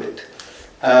dealing with it.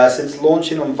 Since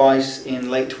launching on Vice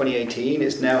in late 2018,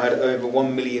 it's now had over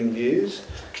 1 million views,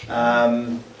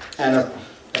 and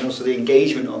also the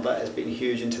engagement of that has been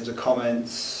huge in terms of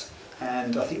comments,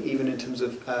 and I think even in terms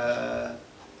of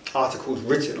articles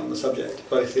written on the subject,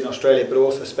 both in Australia but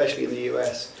also especially in the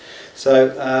US.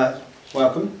 So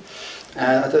welcome.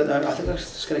 I don't know, I think I'm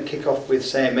just going to kick off with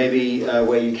saying maybe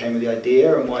where you came with the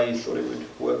idea and why you thought it would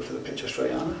work for the Pitch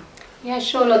Australiana. Yeah,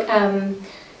 sure. Look, I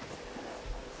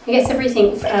guess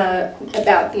everything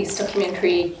about this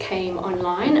documentary came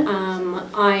online.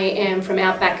 I am from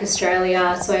Outback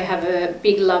Australia, so I have a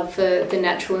big love for the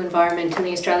natural environment and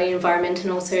the Australian environment,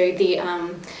 and also the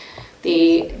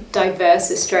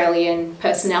diverse Australian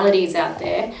personalities out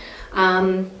there.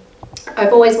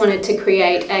 I've always wanted to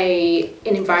create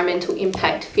an environmental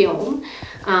impact film,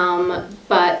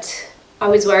 but I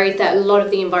was worried that a lot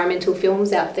of the environmental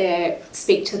films out there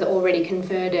speak to the already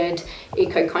converted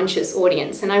eco-conscious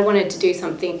audience, and I wanted to do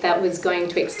something that was going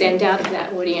to extend out of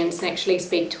that audience and actually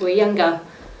speak to a younger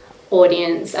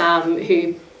audience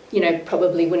who,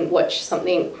 probably wouldn't watch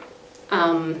something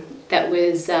that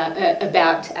was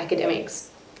about academics,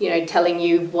 telling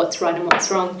you what's right and what's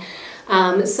wrong.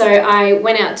 So I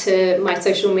went out to my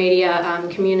social media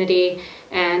community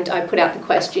and I put out the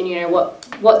question,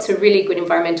 what's a really good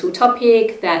environmental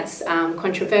topic that's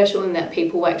controversial and that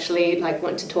people actually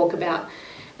want to talk about.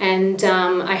 And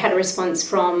I had a response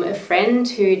from a friend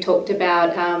who talked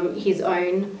about his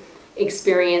own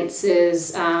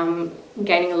experiences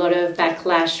gaining a lot of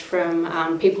backlash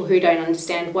from people who don't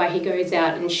understand why he goes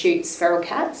out and shoots feral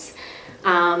cats,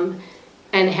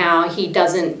 and how he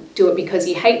doesn't do it because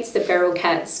he hates the feral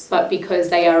cats, but because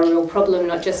they are a real problem,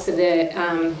 not just for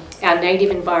our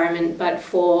native environment, but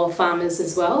for farmers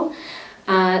as well.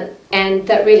 And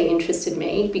that really interested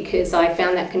me because I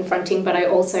found that confronting, but I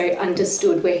also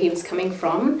understood where he was coming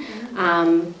from,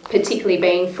 particularly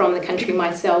being from the country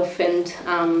myself. And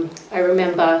I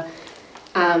remember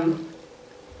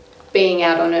being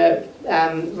out on a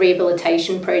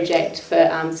rehabilitation project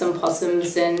for some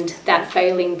possums, and that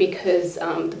failing because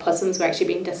the possums were actually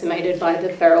being decimated by the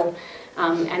feral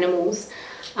animals.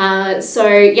 So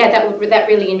yeah, that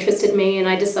really interested me, and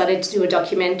I decided to do a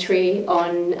documentary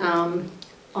on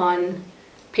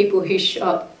people who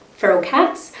shot feral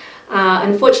cats.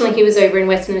 Unfortunately, he was over in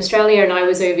Western Australia and I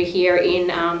was over here in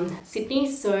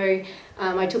Sydney, so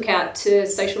I took out to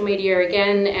social media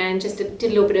again and just did a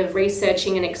little bit of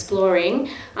researching and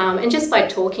exploring, and just by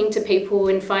talking to people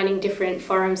and finding different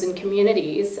forums and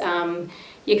communities,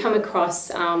 you come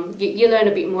across, you learn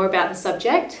a bit more about the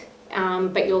subject,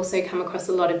 but you also come across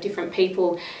a lot of different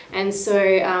people. And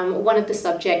so one of the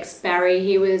subjects, Barry,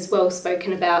 he was well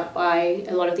spoken about by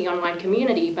a lot of the online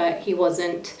community, but he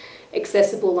wasn't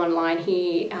accessible online.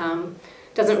 He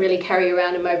doesn't really carry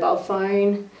around a mobile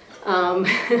phone.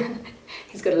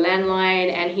 He's got a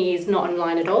landline and he's not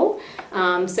online at all.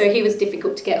 So he was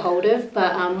difficult to get hold of,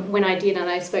 but when I did and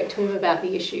I spoke to him about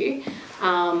the issue,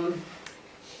 I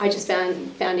just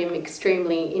found him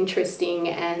extremely interesting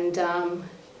and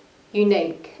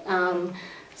unique.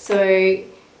 So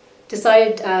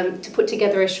decided to put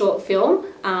together a short film.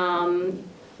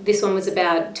 This one was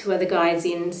about two other guys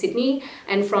in Sydney,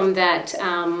 and from that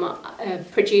a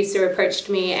producer approached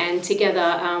me, and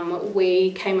together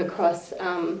we came across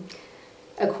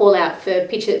a call out for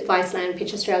Viceland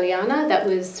Pitch Australiana. That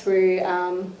was through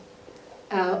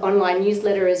online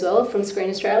newsletter as well from Screen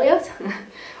Australia,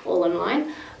 all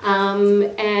online.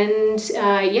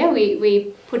 Yeah,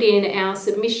 we put in our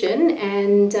submission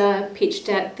and pitched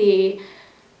at the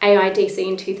AIDC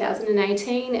in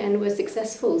 2018 and were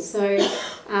successful. So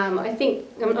I think,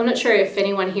 I'm not sure if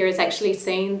anyone here has actually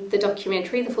seen the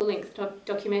documentary, the full-length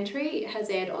documentary. It has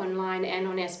aired online and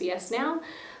on SBS now,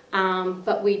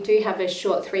 but we do have a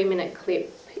short 3-minute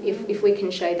clip, if we can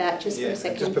show that just for a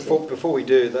second. Just before we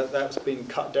do, that's been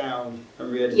cut down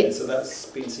and re-edited, yes. So that's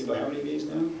been seen by how many views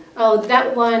now? Oh,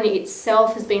 that one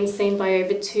itself has been seen by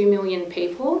over 2 million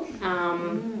people.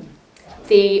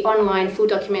 The online full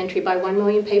documentary by 1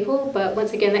 million people, but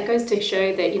once again that goes to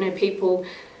show that, you know, people,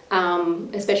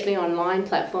 especially online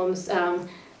platforms,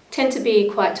 tend to be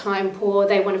quite time poor.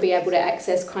 They want to be able to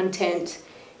access content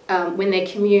when they're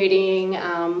commuting,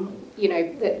 you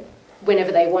know,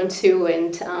 whenever they want to,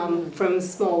 and from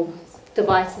small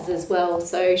devices as well.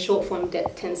 So short form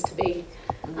tends to be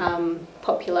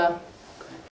popular.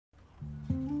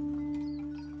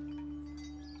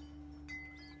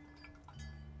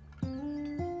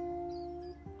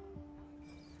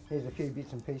 Here's a few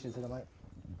bits and pieces that I make.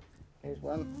 Here's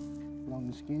one, long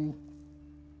and skinny.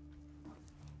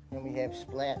 Then we have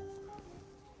Splat.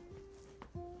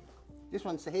 This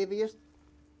one's the heaviest,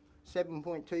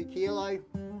 7.2 kilo.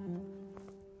 And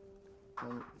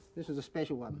this is a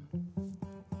special one.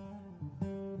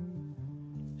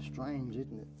 Strange,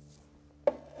 isn't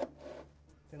it?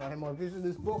 Then I have my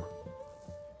visitor's book.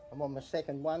 I'm on my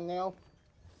second one now.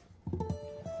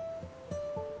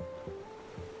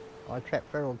 I trap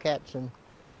feral cats, and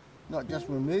not just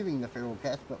removing the feral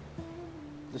cats, but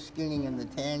the skinning and the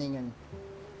tanning and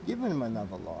giving them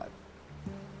another life.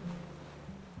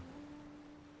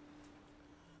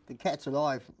 The cats that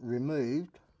I've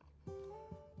removed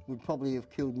would probably have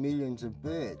killed millions of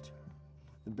birds.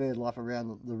 The bird life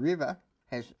around the river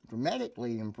has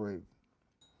dramatically improved.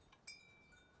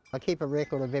 I keep a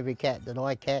record of every cat that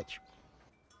I catch,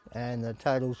 and the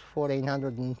total's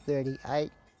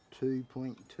 1,438.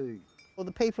 2.2. Well,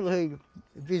 the people who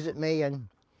visit me and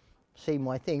see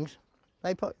my things,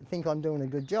 they think I'm doing a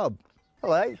good job.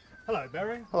 Hello. Hello,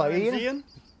 Barry. Hello, my name's Ian. Ian.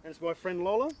 That's my friend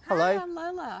Lola. Hello. Hi, I'm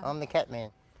Lola. I'm the cat man.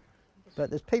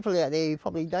 But there's people out there who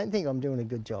probably don't think I'm doing a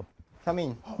good job. Come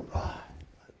in. Oh, right.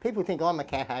 People think I'm a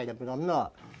cat hater, but I'm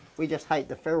not. We just hate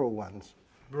the feral ones.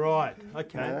 Right,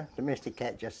 okay. You know, domestic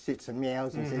cat just sits and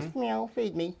meows and says, meow,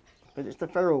 feed me. But it's the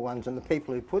feral ones and the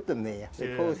people who put them there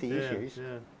that cause the issues.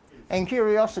 Yeah. And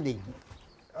curiosity.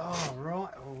 Oh, right.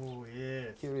 Oh,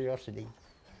 yes. Curiosity.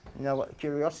 You know what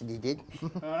Curiosity did?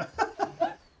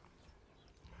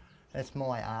 That's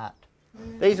my art.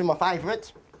 These are my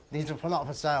favourites. These are not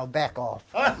for sale. Back off.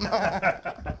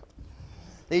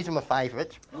 These are my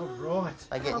favourites. Oh, right.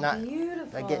 They get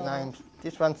beautiful. They get names.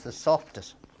 This one's the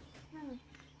softest.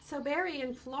 So Barry,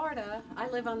 in Florida, I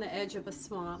live on the edge of a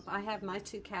swamp. I have my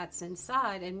 2 cats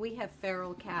inside, and we have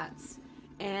feral cats.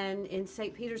 And in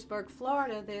St. Petersburg,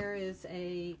 Florida, there is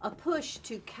a push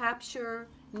to capture,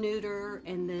 neuter,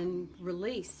 and then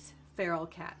release feral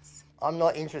cats. I'm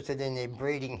not interested in their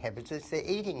breeding habits, it's their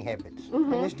eating habits.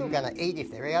 And they're still going to eat if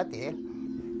they're out there.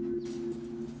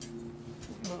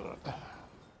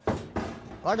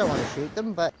 I don't want to shoot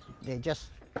them, but they're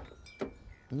just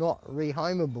not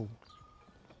rehomeable.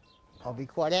 I'll be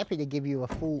quite happy to give you a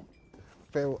full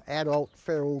adult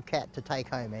feral cat to take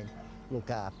home and look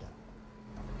after.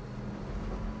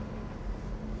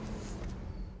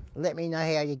 Let me know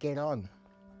how you get on.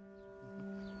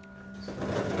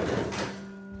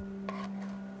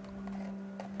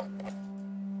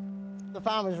 The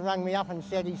farmer's rung me up and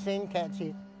said he's seen cats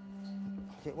here.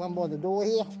 There's one by the door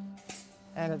here,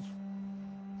 and it's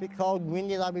a bit cold and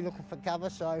windy. They'll be looking for cover,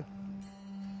 so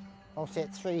I'll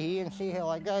set 3 here and see how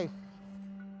I go.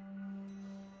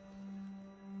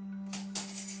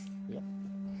 Yep.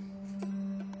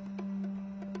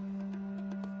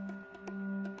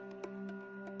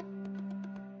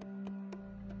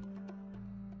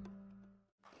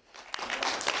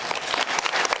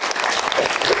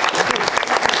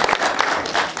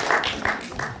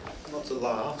 Lots of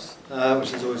laughs,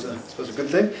 which is always, I suppose, a good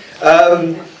thing.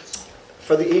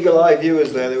 For the eagle-eye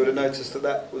viewers there, they would have noticed that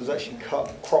that was actually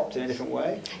cropped in a different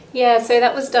way. Yeah, so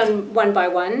that was done one by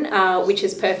one, which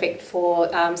is perfect for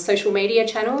social media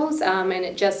channels, and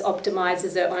it just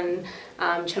optimises it on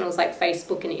channels like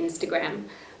Facebook and Instagram.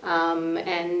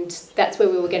 And that's where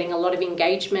we were getting a lot of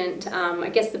engagement. I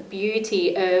guess the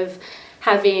beauty of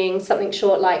having something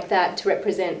short like that to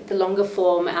represent the longer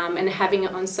form and having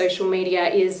it on social media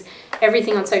is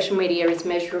everything on social media is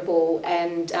measurable,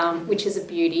 and which is a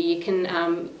beauty. You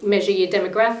can measure your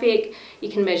demographic, you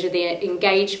can measure the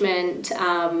engagement,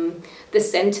 the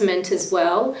sentiment as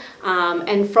well,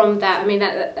 and from that, I mean,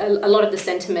 a lot of the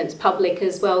sentiment's public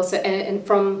as well. So, and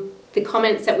from the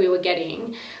comments that we were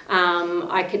getting,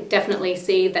 I could definitely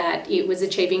see that it was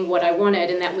achieving what I wanted,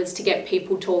 and that was to get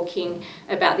people talking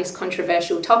about this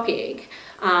controversial topic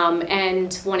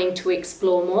and wanting to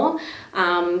explore more.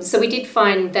 So we did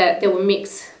find that there were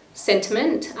mixed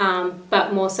sentiment,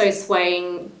 but more so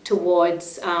swaying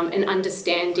towards an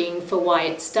understanding for why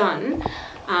it's done.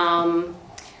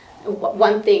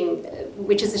 One thing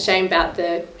which is a shame about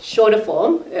the shorter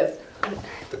form,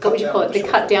 what would you call it, the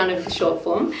cut down of the short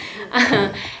form,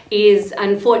 is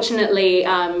unfortunately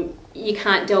you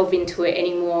can't delve into it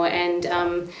anymore, and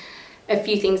a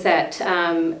few things that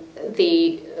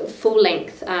the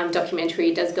full-length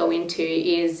documentary does go into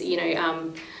is, you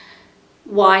know,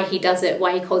 why he does it,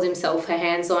 why he calls himself a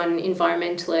hands-on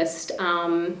environmentalist,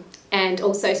 and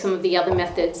also some of the other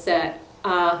methods that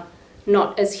are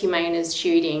not as humane as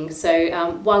shooting. So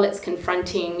while it's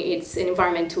confronting, it's an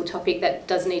environmental topic that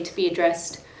does need to be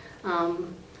addressed.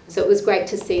 So it was great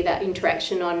to see that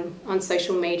interaction on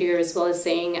social media, as well as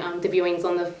seeing the viewings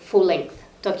on the full-length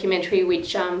documentary,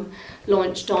 which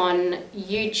launched on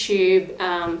YouTube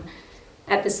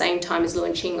at the same time as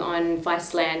launching on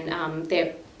Viceland,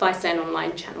 their Viceland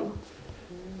online channel.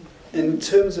 In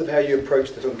terms of how you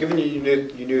approached the film, given you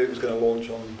knew it was going to launch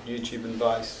on YouTube and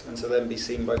Vice, and so then be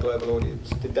seen by a global audience,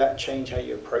 did that change how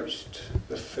you approached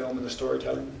the film and the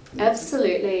storytelling?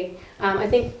 Absolutely. I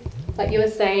think, like you were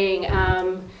saying,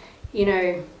 you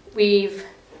know, we've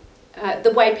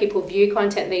the way people view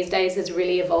content these days has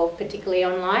really evolved, particularly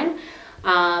online,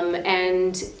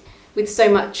 and with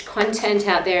so much content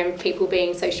out there and people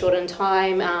being so short on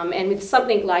time, and with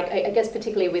something like, I guess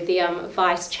particularly with the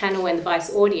Vice channel and the Vice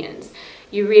audience,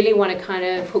 you really want to kind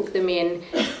of hook them in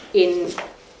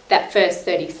that first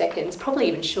 30 seconds, probably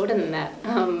even shorter than that,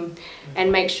 and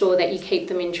make sure that you keep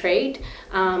them intrigued.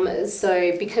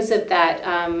 So because of that,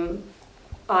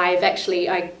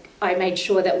 I made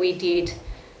sure that we did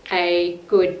a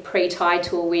good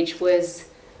pre-title, which was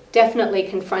definitely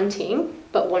confronting,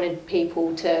 but wanted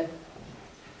people to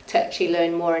actually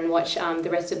learn more and watch the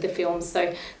rest of the film.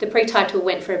 So the pre-title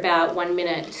went for about 1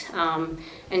 minute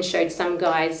and showed some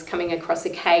guys coming across a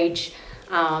cage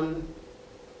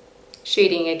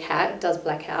shooting a cat, does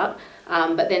black out,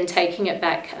 but then taking it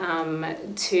back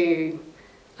to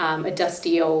a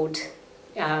dusty old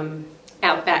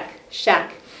outback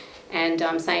shack and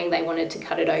saying they wanted to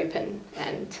cut it open.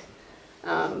 And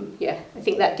yeah, I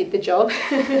think that did the job.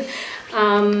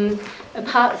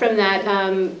 Apart from that,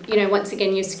 you know, once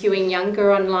again, you're skewing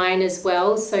younger online as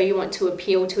well, so you want to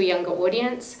appeal to a younger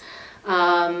audience.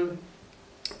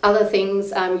 Other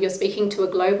things, you're speaking to a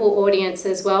global audience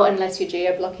as well, unless you're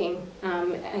geo-blocking,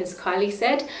 as Kylie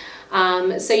said.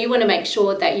 So you want to make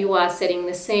sure that you are setting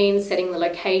the scene, setting the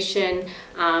location,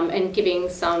 and giving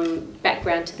some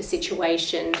background to the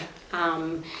situation.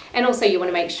 And also you want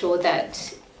to make sure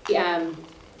that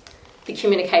the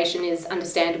communication is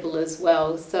understandable as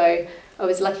well. So I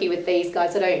was lucky with these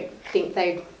guys. I don't think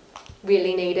they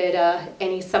really needed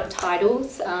any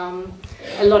subtitles.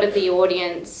 A lot of the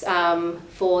audience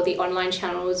for the online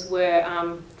channels were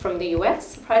from the US,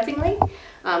 surprisingly,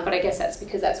 but I guess that's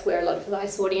because that's where a lot of the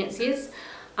Vice audience is.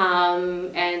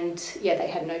 And yeah, they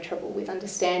had no trouble with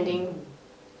understanding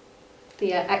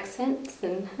the accents.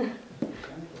 And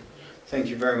Thank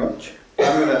you very much.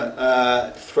 I'm going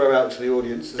to throw out to the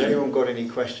audience. Has anyone got any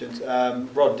questions?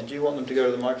 Rod, did you want them to go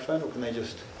to the microphone, or can they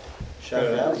just shout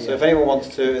it out? So if anyone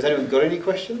wants to, has anyone got any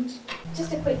questions?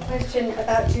 Just a quick question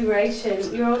about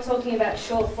duration. You're all talking about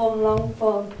short form, long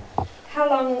form. How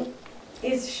long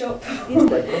is short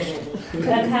form?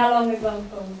 And how long is long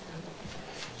form?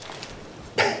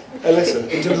 Alyssa,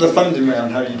 in terms of the funding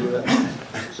round, how do you do that?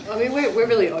 I mean, we're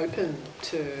really open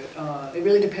to, it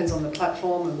really depends on the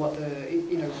platform and what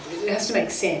you know, it has to make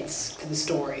sense to the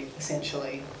story,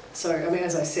 essentially. So, I mean,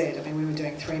 as I said, I mean, we were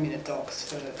doing 3-minute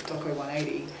docs for Doco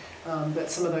 180,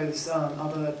 but some of those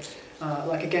other,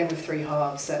 like a game of 3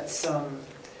 halves, that's,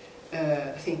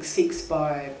 I think 6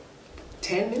 by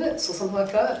 10 minutes or something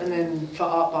like that, and then for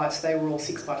Art Bites, they were all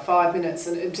 6 by 5 minutes,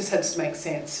 and it just had to make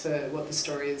sense for what the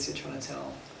story is you're trying to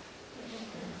tell.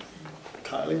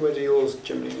 Kylie, where do yours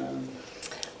generally land?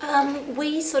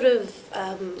 We sort of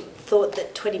thought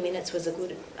that 20 minutes was a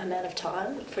good amount of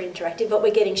time for interactive, but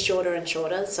we're getting shorter and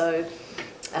shorter. So,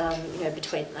 you know,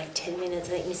 between like 10 minutes,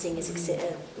 I think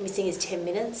missing is 10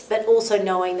 minutes. But also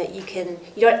knowing that you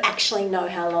don't actually know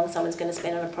how long someone's going to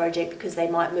spend on a project, because they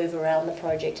might move around the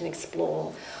project and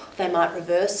explore. They might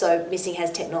reverse. So missing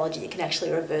has technology that can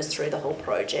actually reverse through the whole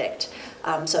project.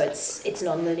 So it's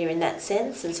non-linear in that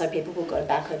sense, and so people will go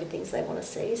back over things they want to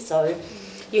see. So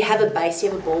you have a base, you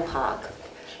have a ballpark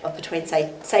of between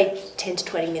say 10 to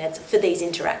 20 minutes for these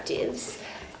interactives,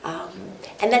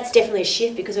 And that's definitely a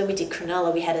shift, because when we did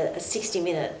Cronulla, we had a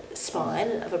 60-minute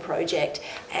spine of a project,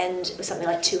 and it was something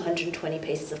like 220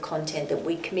 pieces of content that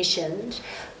we commissioned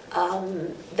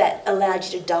that allowed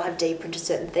you to dive deeper into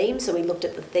certain themes. So we looked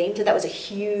at the themes, and that was a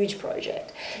huge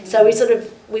project. So we sort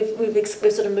of we've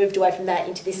sort of moved away from that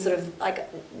into this sort of like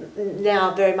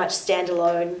now very much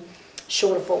standalone,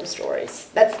 shorter form stories.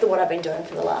 That's what I've been doing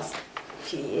for the last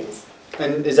few years.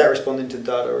 And is that responding to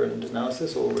data and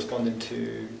analysis, or responding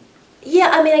to?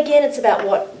 Yeah, I mean, again, it's about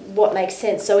what makes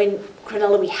sense. So in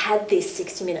Cronulla, we had this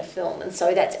 60-minute film, and so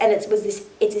it's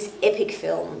this epic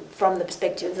film from the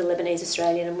perspective of the Lebanese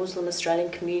Australian and Muslim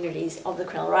Australian communities of the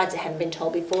Cronulla Rides that hadn't been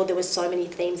told before. There were so many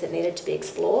themes that needed to be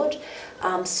explored.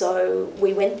 So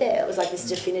we went there. It was like this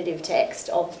definitive text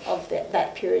of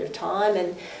that period of time,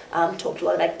 and talked a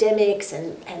lot of academics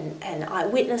and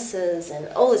eyewitnesses and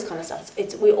all this kind of stuff.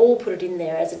 We all put it in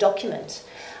there as a document.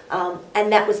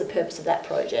 And that was the purpose of that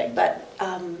project. But,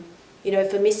 you know,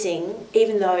 for Missing,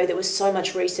 even though there was so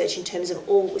much research in terms of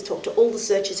we talked to all the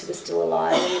searchers who were still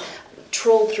alive, and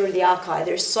trawled through the archive,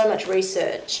 there's so much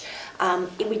research,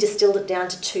 we distilled it down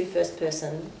to 2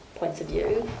 first-person points of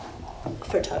view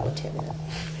for a total of 10 minutes.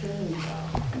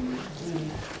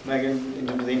 Megan, in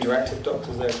terms of the interactive docs,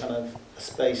 is there kind of a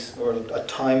space or a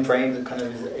time frame that kind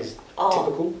of is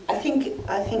typical? I think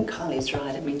Kylie's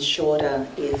right. I mean, shorter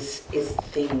is the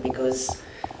thing, because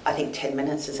I think 10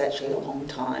 minutes is actually a long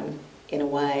time in a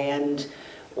way. And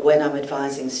when I'm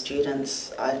advising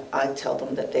students, I tell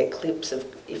them that their clips of,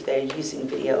 if they're using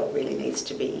video, it really needs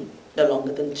to be no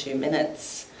longer than 2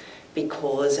 minutes,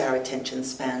 because our attention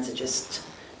spans are just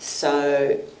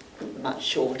so much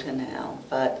shorter now.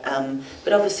 But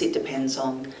obviously it depends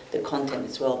on the content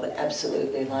as well. But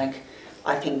absolutely, like,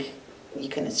 I think you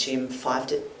can assume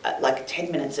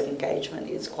 10 minutes of engagement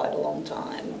is quite a long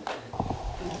time.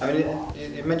 I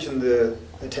mean, you mentioned the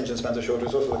attention spans are shorter.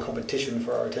 It's also the competition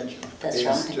for our attention. That's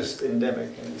right. It's just endemic,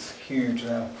 and it's huge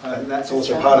now. And that's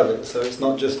also part of it. So it's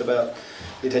not just about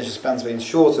the attention spans being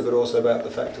shorter, but also about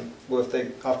the fact that, well,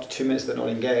 if after 2 minutes they're not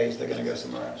engaged, they're going to go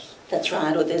somewhere else. That's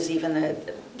right. Or there's even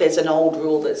there's an old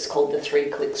rule that's called the 3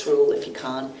 clicks rule. If you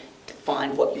can't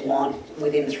find what you want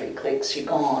within 3 clicks, you're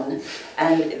gone.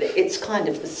 And it's kind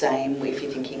of the same if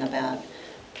you're thinking about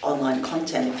online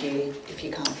content. If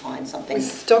you can't find something.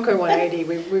 With Doco 180,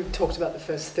 we've talked about the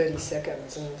first 30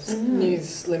 seconds, and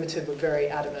News Limited were very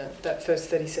adamant that first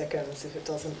 30 seconds, if it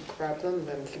doesn't grab them,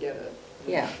 then forget it.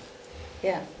 Yeah,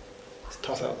 yeah. It's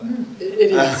tough out there.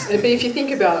 It is. But if you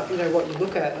think about, you know, what you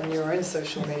look at on your own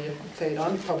social media feed,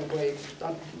 I'm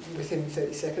within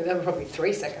 30 seconds. I'm probably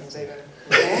 3 seconds even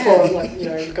before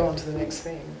I go on to the next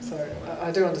thing. So I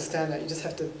do understand that. You just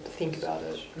have to think about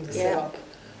it and set up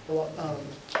a lot.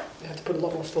 You have to put a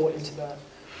lot more thought into that.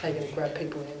 How you're going to grab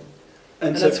people in.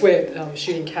 And so that's where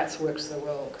Shooting Cats worked so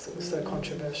well, because it was so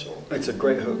controversial. It's a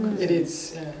great hook. It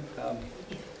is, yeah.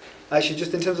 Actually,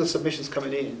 just in terms of submissions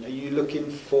coming in, are you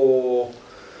looking for,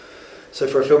 so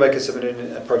for a filmmaker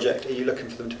submitting a project, are you looking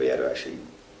for them to be able to actually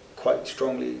quite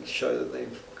strongly show that they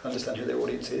understand who their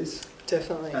audience is?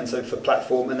 Definitely. And so for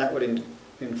platform, and that would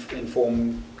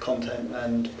inform content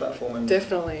and platform and...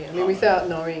 Definitely. I mean, without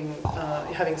knowing,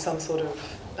 having some sort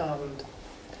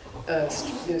of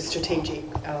strategic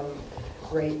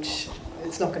reach,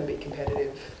 it's not going to be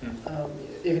competitive.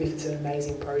 Even if it's an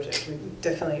amazing project,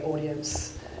 definitely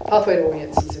pathway to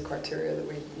audience is a criteria that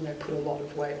we put a lot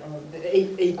of weight on,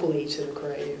 equally to the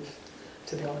creative,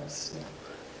 to be honest.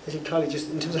 Yeah. Kylie, just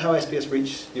in terms of how SBS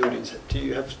reach the audience, do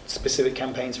you have specific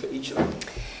campaigns for each of them?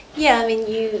 Yeah, I mean,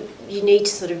 you need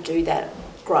to sort of do that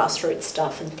grassroots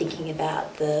stuff and thinking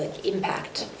about the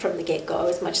impact from the get-go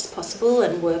as much as possible,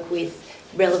 and work with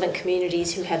relevant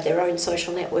communities who have their own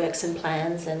social networks and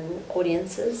plans and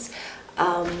audiences.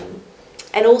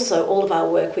 And also, all of our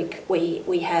work,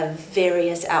 we have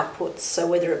various outputs, so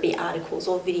whether it be articles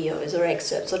or videos or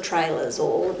excerpts or trailers or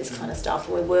all of this kind of stuff.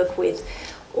 And we work with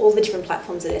all the different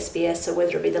platforms at SBS, so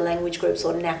whether it be the language groups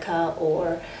or NACA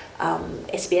or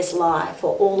SBS Live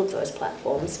or all of those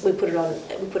platforms. We put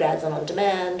ads on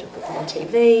demand, we put them on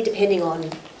TV, depending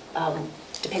on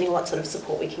what sort of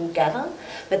support we can gather.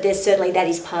 But there's certainly, that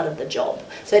is part of the job.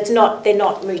 So they're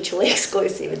not mutually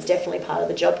exclusive. It's definitely part of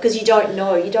the job, because you don't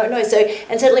know. So,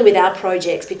 and certainly with our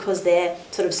projects, because they're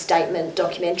sort of statement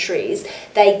documentaries,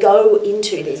 they go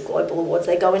into these global awards.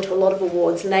 They go into a lot of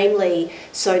awards, namely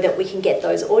so that we can get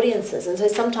those audiences. And so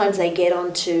sometimes they get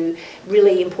onto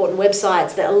really important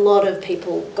websites that a lot of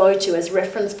people go to as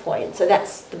reference points. So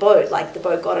that's the boat. Like, the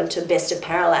boat got into Best of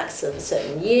Parallax of a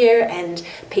certain year, and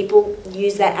people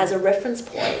use that as a reference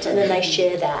point, and then they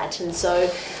share that. And so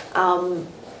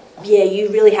yeah, you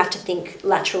really have to think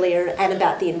laterally and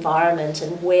about the environment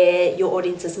and where your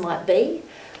audiences might be,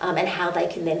 and how they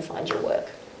can then find your work.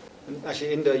 And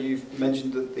actually, Inday, you've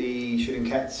mentioned that the Shooting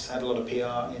Cats had a lot of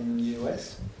PR in the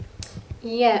US.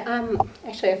 Yeah,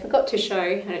 actually I forgot to show,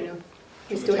 I don't know if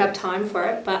we still have time for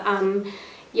it, but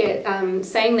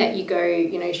saying that you go,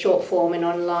 you know, short form and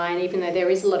online, even though there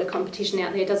is a lot of competition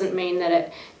out there, doesn't mean that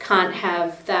it can't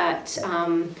have that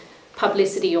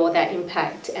publicity or that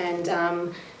impact. And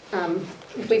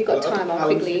if we've got time, I'll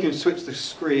quickly... You can switch the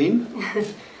screen.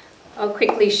 I'll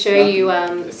quickly show you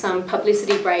some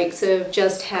publicity breaks of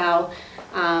just how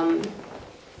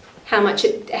much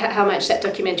that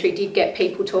documentary did get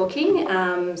people talking.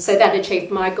 So that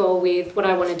achieved my goal with what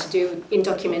I wanted to do in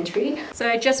documentary.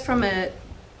 So just from a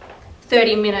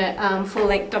 30-minute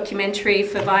full-length documentary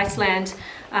for Viceland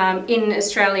in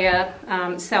Australia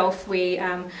itself, we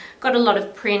got a lot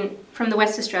of print from the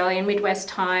West Australian Midwest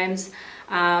Times,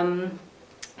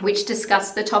 which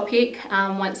discussed the topic.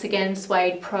 Once again,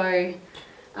 swayed pro, you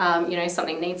know,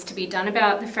 something needs to be done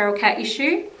about the feral cat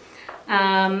issue.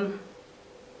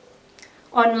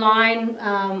 Online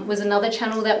was another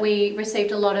channel that we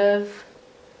received a lot of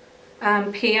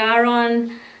PR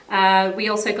on. We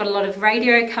also got a lot of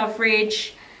radio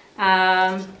coverage.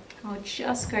 I'll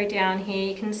just go down here.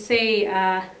 You can see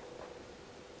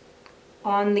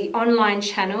on the online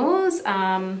channels.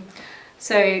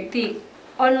 So the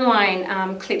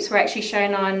online clips were actually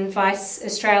shown on Vice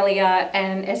Australia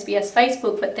and SBS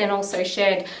Facebook, but then also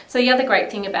shared. So the other great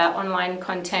thing about online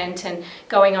content and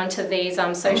going onto these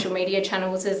social media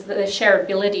channels is the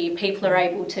shareability. People are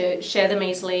able to share them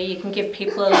easily. You can give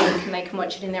people a link and they can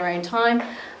watch it in their own time,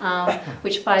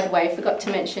 which, by the way, I forgot to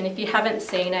mention, if you haven't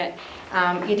seen it,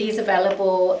 it is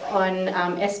available on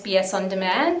SBS On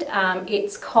Demand.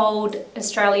 It's called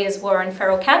Australia's War on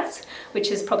Feral Cats,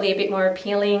 which is probably a bit more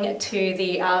appealing to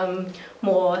the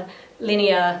more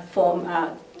linear form,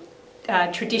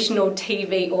 traditional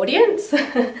TV audience.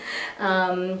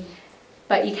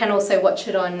 But you can also watch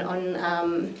it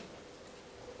on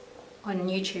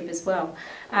YouTube as well.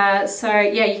 So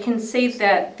yeah, you can see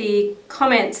that the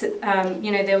comments,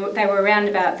 you know, they were around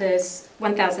about this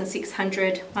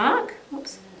 1,600 mark.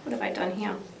 Oops, what have I done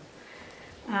here?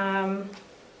 And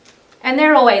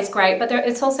they're always great, but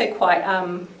it's also quite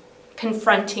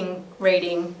confronting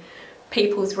reading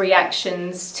people's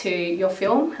reactions to your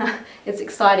film. It's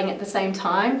exciting at the same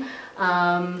time.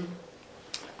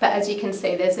 But as you can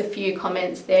see, there's a few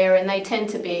comments there and they tend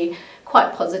to be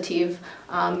quite positive,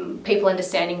 people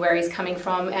understanding where he's coming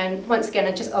from. And once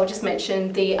again, I'll just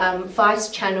mention the Vice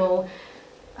channel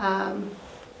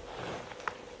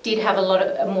did have a lot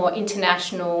of more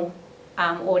international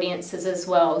audiences as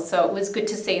well. So it was good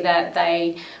to see that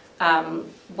they,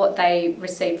 what they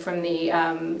received from the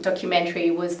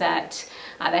documentary was that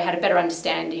they had a better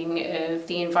understanding of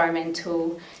the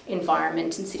environmental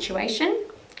environment and situation.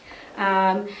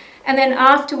 And then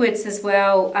afterwards as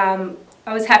well,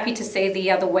 I was happy to see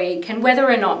the other week, and whether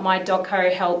or not my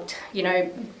doco helped, you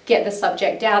know, get the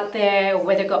subject out there, or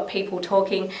whether it got people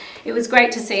talking, it was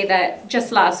great to see that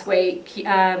just last week,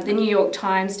 the New York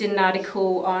Times did an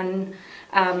article on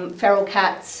feral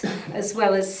cats, as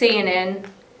well as CNN,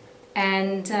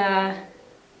 and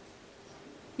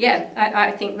yeah,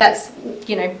 I think that's,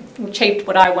 you know, achieved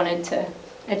what I wanted to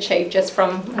achieve just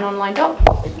from an online doc.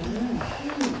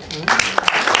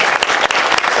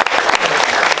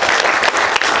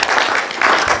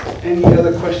 Any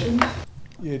other questions?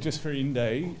 Yeah, just for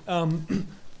Inday.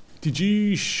 Did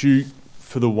you shoot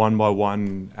for the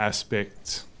 1:1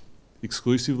 aspect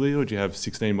exclusively, or do you have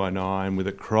 16:9 with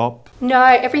a crop? No,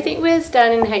 everything was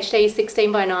done in HD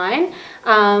 16:9,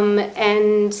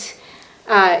 and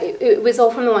it was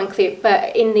all from the one clip.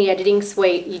 But in the editing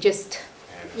suite,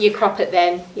 you crop it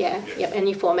then, yeah, yep, and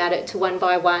you format it to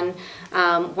 1:1.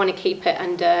 Want to keep it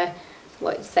under,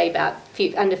 what, say about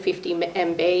under 50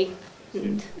 MB.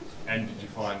 And did you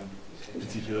find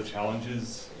particular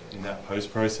challenges in that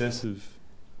post-process of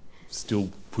still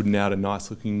putting out a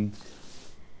nice-looking...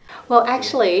 Well,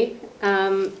 actually,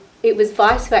 it was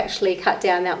Vice who actually cut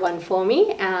down that one for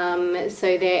me.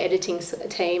 So their editing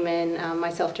team and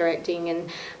myself directing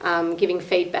and giving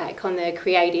feedback on the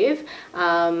creative.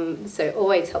 So it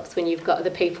always helps when you've got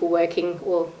the people working,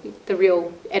 or the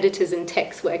real editors and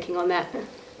techs working on that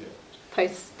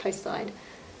post side.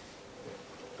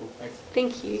 Cool, thanks.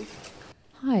 Thank you.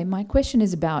 Hi, my question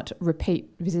is about repeat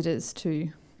visitors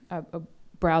to a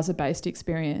browser-based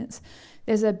experience.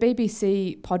 There's a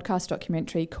BBC podcast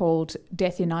documentary called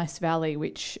Death in Ice Valley,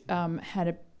 which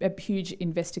had a huge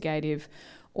investigative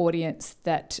audience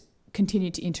that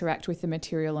continued to interact with the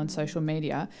material on social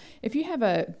media. If you have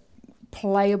a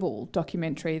playable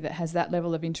documentary that has that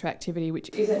level of interactivity, which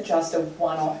isn't just a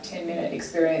one-off 10-minute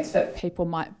experience, but people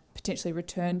might potentially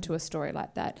return to a story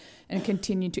like that and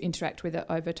continue to interact with it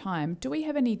over time. Do we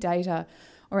have any data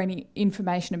or any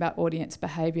information about audience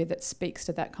behaviour that speaks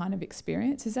to that kind of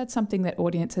experience? Is that something that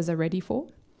audiences are ready for?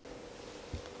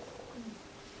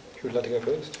 Who would like to go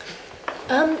first?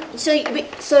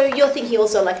 So you're thinking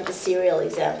also like of the serial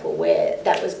example where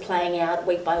that was playing out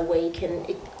week by week and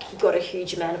it got a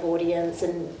huge amount of audience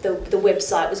and the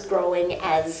website was growing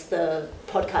as the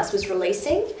podcast was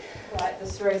releasing. Right, the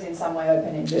story's in some way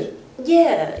open-ended.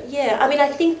 Yeah. I mean, I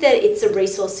think that it's a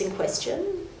resourcing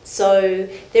question. So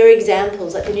there are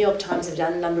examples, like the New York Times have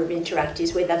done a number of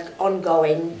interactives where they've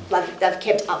ongoing, like they've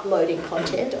kept uploading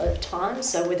content over time.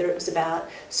 So whether it was about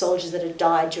soldiers that had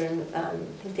died during I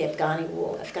think the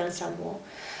Afghanistan War.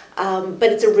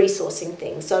 But it's a resourcing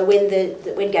thing. So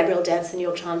when Gabriel Dance, the New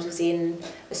York Times, was in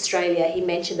Australia, he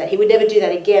mentioned that he would never do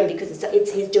that again because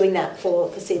he's doing that for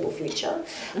foreseeable future.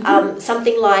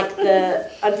 Something like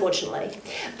unfortunately,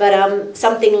 but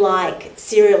something like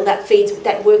Serial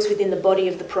that works within the body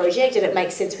of the project and it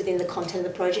makes sense within the content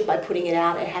of the project by putting it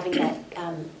out and having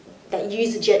that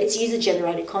it's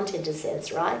user-generated content in a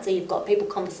sense, right? So you've got people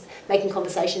making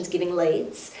conversations, giving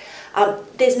leads.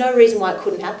 There's no reason why it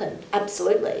couldn't happen.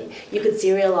 Absolutely. You could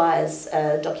serialise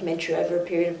a documentary over a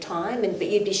period of time, but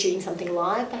you'd be shooting something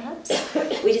live, perhaps.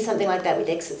 We did something like that with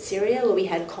Exit Syria, where we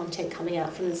had content coming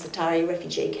out from the Satari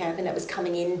refugee camp, and it was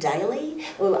coming in daily.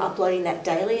 We were uploading that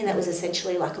daily, and that was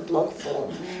essentially like a blog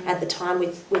form at the time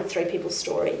with 3 people's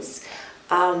stories.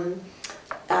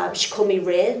 She Called Me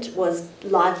Red was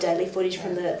live daily footage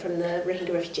from the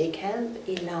Rohingya refugee camp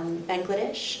in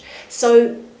Bangladesh.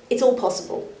 So it's all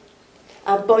possible.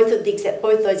 Both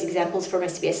those examples from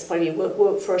SBS's point of view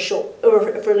work for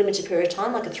a limited period of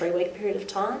time, like a 3-week period of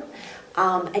time,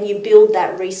 and you build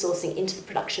that resourcing into the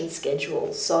production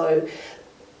schedule. So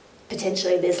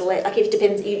potentially there's it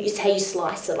depends. It's how you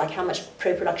slice it. Like how much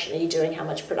pre-production are you doing? How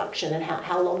much production, and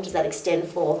how long does that extend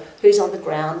for? Who's on the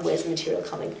ground? Where's the material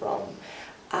coming from?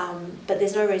 But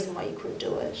there's no reason why you couldn't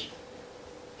do it.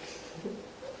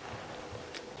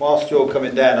 Whilst you're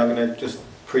coming down, I'm going to just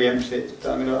preempt it.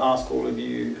 I'm going to ask all of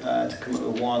you to come up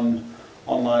with one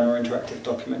online or interactive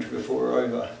documentary before we're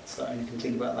over, so you can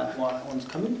think about that while that one's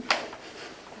coming.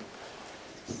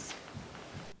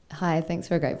 Hi, thanks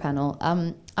for a great panel.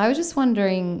 I was just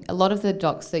wondering, a lot of the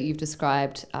docs that you've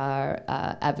described are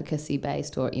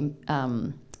advocacy-based or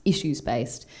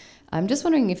issues-based. I'm just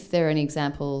wondering if there are any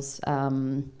examples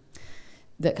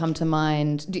that come to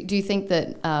mind. Do you think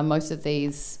that most of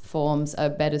these forms are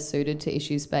better suited to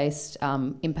issues-based,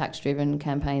 impact-driven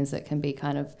campaigns that can be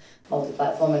kind of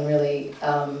multi-platform and really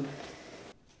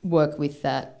work with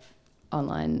that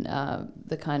online,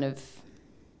 the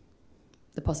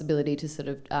possibility to sort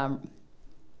of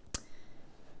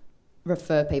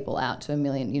refer people out to a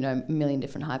million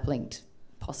different hyperlinked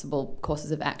possible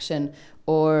courses of action?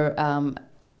 Or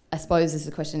I suppose this is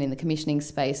a question in the commissioning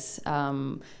space,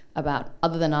 about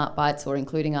other than art bites or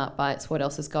including art bites, what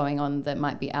else is going on that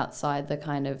might be outside the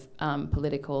kind of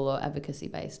political or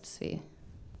advocacy-based sphere?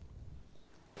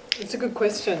 It's a good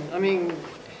question. I mean,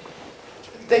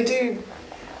 they do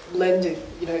lend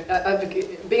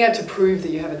it, being able to prove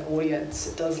that you have an audience,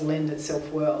 it does lend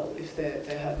itself well if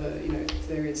they have if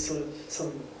there is sort of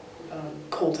some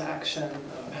call to action,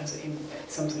 has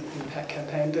some sort of impact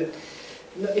campaign. But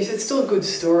if it's still a good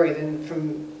story, then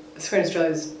from Screen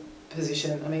Australia's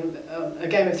position, I mean, A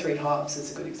Game of Three Halves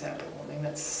is a good example. I mean,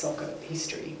 that's soccer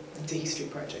history. It's a history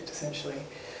project, essentially.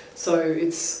 So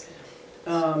it's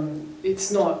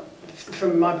not,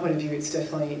 from my point of view, it's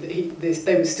definitely,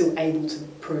 they were still able to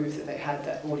prove that they had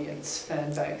that audience,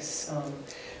 fan base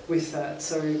with that.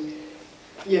 So,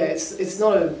 yeah, it's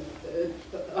not a,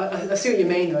 I see what you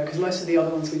mean though, because most of the other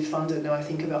ones we've funded, now I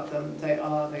think about them,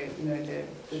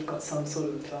 they've got some sort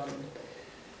of,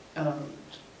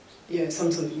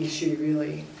 some sort of issue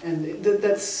really, and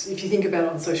that's, if you think about it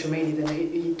on social media,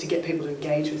 then to get people to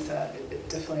engage with that, it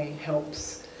definitely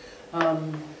helps.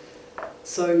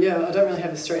 So yeah, I don't really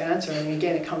have a straight answer. I mean,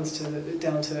 again, it comes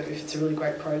down to if it's a really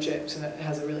great project and it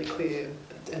has a really clear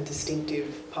and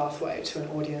distinctive pathway to an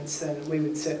audience, then we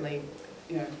would certainly,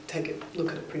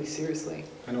 look at it pretty seriously.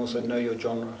 And also know your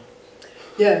genre.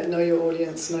 Yeah, know your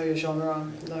audience, know your genre,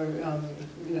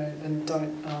 and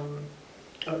don't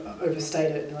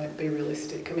overstate it, and be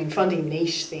realistic. I mean, funding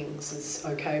niche things is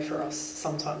okay for us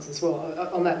sometimes as well.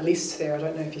 On that list there, I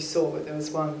don't know if you saw, but there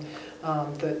was one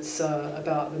that's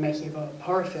about the making of a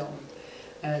horror film,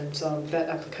 and that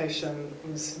application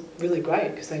was really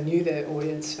great because they knew their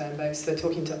audience fan base. They're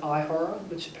talking to iHorror,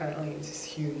 which apparently is this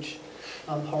huge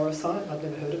horror site. I'd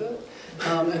never heard of it,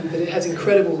 but it has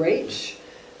incredible reach,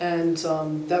 and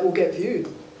that will get viewed.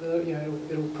 You know,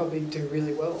 it'll probably do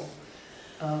really well.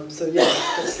 So yeah,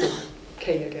 that's the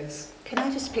key, I guess. Can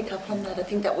I just pick up on that? I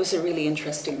think that was a really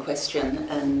interesting question,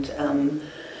 and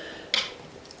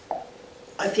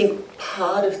I think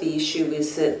part of the issue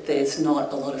is that there's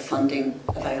not a lot of funding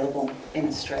available in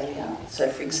Australia. So,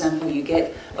 for example, you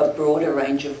get a broader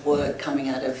range of work coming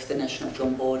out of the National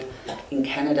Film Board in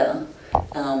Canada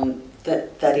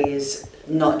that is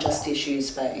not just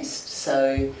issues-based.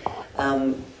 So,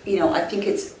 you know, I think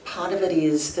it's part of it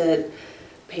is that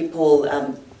people,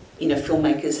 you know,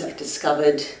 filmmakers have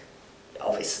discovered,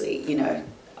 obviously, you know,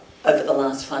 over the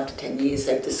last 5 to 10 years,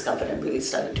 they've discovered and really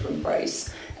started to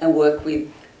embrace and work with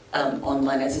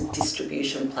online as a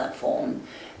distribution platform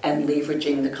and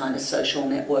leveraging the kind of social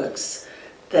networks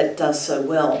that does so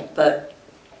well. But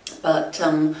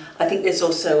I think there's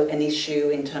also an issue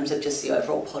in terms of just the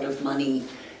overall pot of money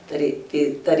that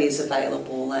is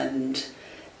available, and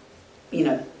you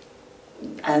know,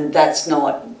 and that's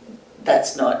not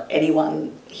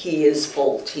anyone here's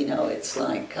fault. You know, it's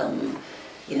like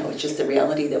you know, it's just the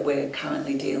reality that we're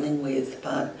currently dealing with.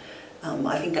 But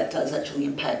I think that does actually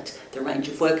impact the range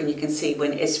of work, and you can see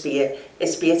when SBS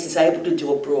is able to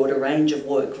do a broader range of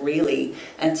work, really,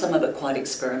 and some of it quite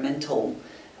experimental,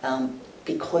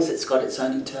 because it's got its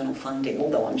own internal funding.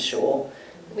 Although I'm sure,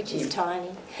 which is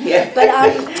tiny. Yeah. But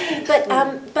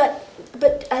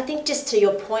I think just to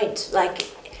your point, like.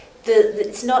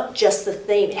 It's not just the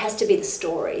theme, it has to be the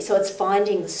story. So it's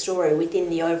finding the story within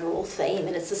the overall theme,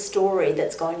 and it's the story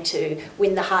that's going to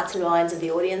win the hearts and minds of the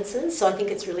audiences. So I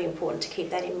think it's really important to keep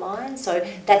that in mind. So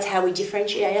that's how we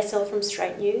differentiate ourselves from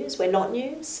straight news. We're not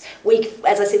news. We,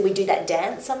 as I said, we do that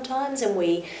dance sometimes, and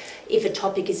if a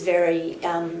topic is very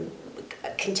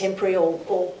contemporary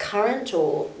or current,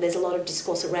 or there's a lot of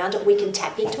discourse around it, we can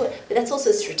tap into it. But that's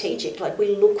also strategic. Like,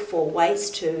 we look for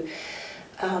ways to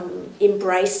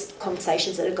embrace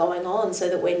conversations that are going on, so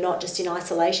that we're not just in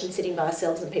isolation sitting by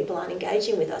ourselves and people aren't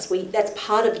engaging with us. That's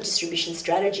part of a distribution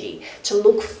strategy, to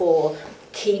look for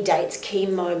key dates, key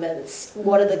moments,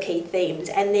 what are the key themes,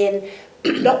 and then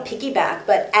not piggyback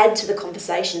but add to the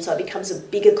conversation, so it becomes a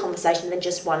bigger conversation than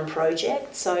just one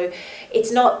project. So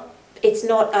it's not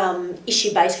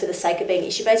issue-based for the sake of being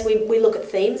issue-based. We look at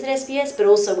themes at SBS, but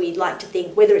also we like to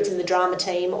think, whether it's in the drama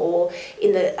team or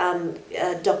in the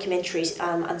documentaries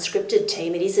unscripted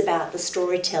team, it is about the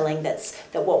storytelling that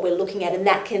what we're looking at, and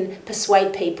that can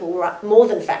persuade people more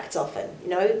than facts often, you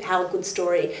know, how a good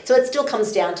story. So it still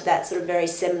comes down to that sort of very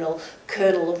seminal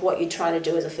kernel of what you're trying to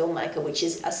do as a filmmaker, which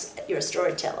is you're a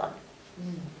storyteller.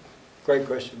 Great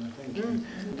question, I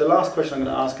think. The last question I'm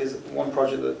going to ask is one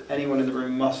project that anyone in the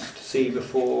room must see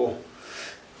before.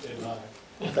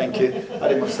 Thank you. I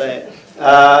didn't want to say it.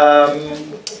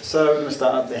 So I'm going to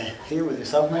start up there. Here with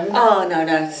yourself, maybe? Oh,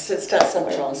 no. Start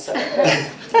somewhere else. So.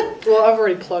 Well, I've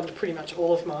already plugged pretty much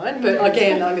all of mine, but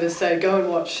again, I'm going to say go and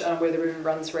watch Where the River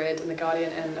Runs Red and The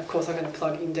Guardian, and of course I'm going to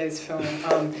plug Inday's film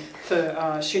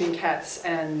for shooting cats,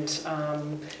 and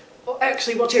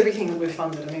actually watch everything that we've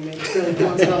funded. I mean, they're really good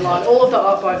ones online. All of the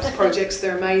Art Vibes projects,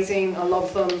 they're amazing. I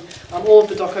love them. All of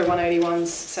the Doco 180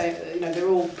 ones, they're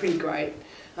all pretty great.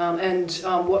 And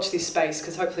watch this space,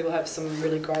 because hopefully we'll have some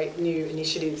really great new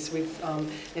initiatives with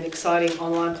an exciting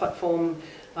online platform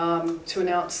to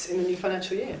announce in the new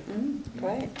financial year.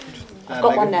 Great. I've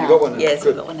got one now. You got one now? Yes,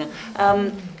 Good. I've got one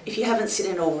now. If you haven't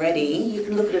seen it already, you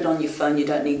can look at it on your phone. You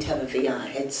don't need to have a VR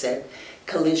headset.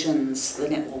 Collisions, the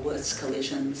Networth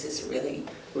Collisions, is really,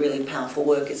 really powerful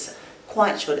work. It's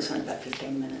quite short, it's only about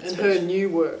 15 minutes. And her new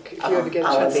work, if you ever get a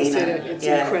chance to see it, it's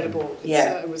incredible.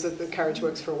 It was at the Carriage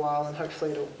Works for a while, and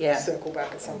hopefully it'll circle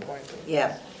back at some point.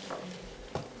 Yeah.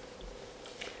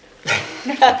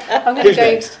 I'm going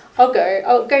to go.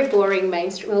 I'll go boring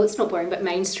mainstream. Well, it's not boring, but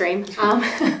mainstream.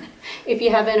 If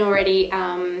you haven't already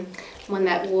won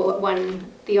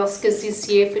the Oscars this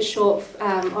year for short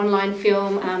online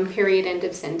film, Period End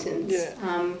of Sentence.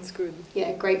 Yeah, it's good.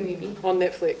 Yeah, great movie. On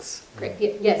Netflix. Great.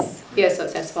 Yes, so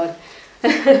it's satisfied.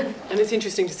 And it's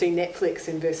interesting to see Netflix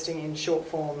investing in short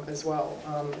form as well.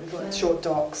 Like short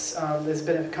docs. There's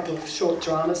been a couple of short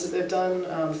dramas that they've done,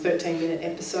 13-minute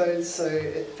episodes. So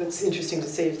it's interesting to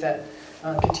see if that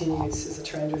continues as a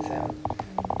trend with them.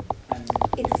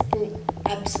 It's an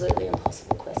absolutely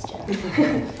impossible question.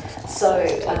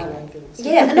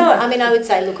 I would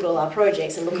say look at all our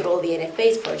projects, and look at all the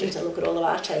NFB's projects, and look at all of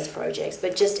AFTRS projects.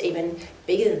 But just even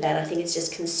bigger than that, I think it's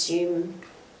just consume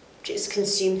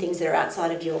things that are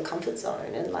outside of your comfort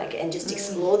zone, and just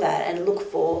explore that, and look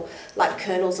for like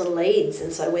kernels and leads.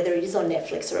 And so whether it is on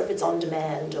Netflix or if it's on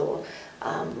demand, or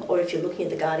or if you're looking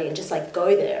at The Guardian, just like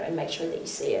go there and make sure that you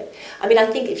see it. I mean, I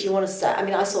think if you want to start, I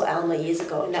mean, I saw Alma years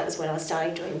ago, and that was when I was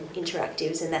starting doing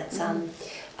interactives, and that's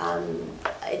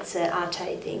it's an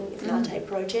Arte thing, it's an Arte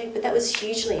project, but that was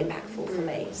hugely impactful for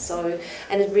me. So,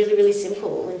 and it's really, really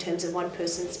simple in terms of one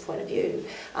person's point of view,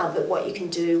 but what you can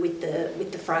do with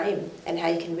the frame and how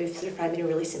you can move through the frame in a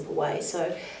really simple way.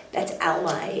 So that's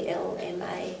Alma,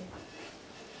 A-L-M-A.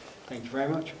 Thank you very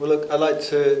much. Well, look, I'd like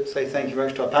to say thank you very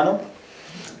much to our panel.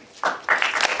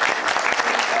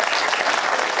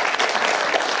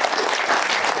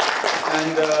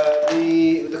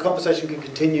 And the conversation can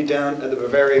continue down at the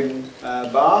Bavarian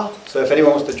bar. So if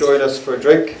anyone wants to join us for a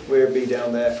drink, we'll be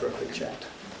down there for a quick chat.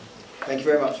 Thank you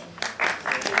very much.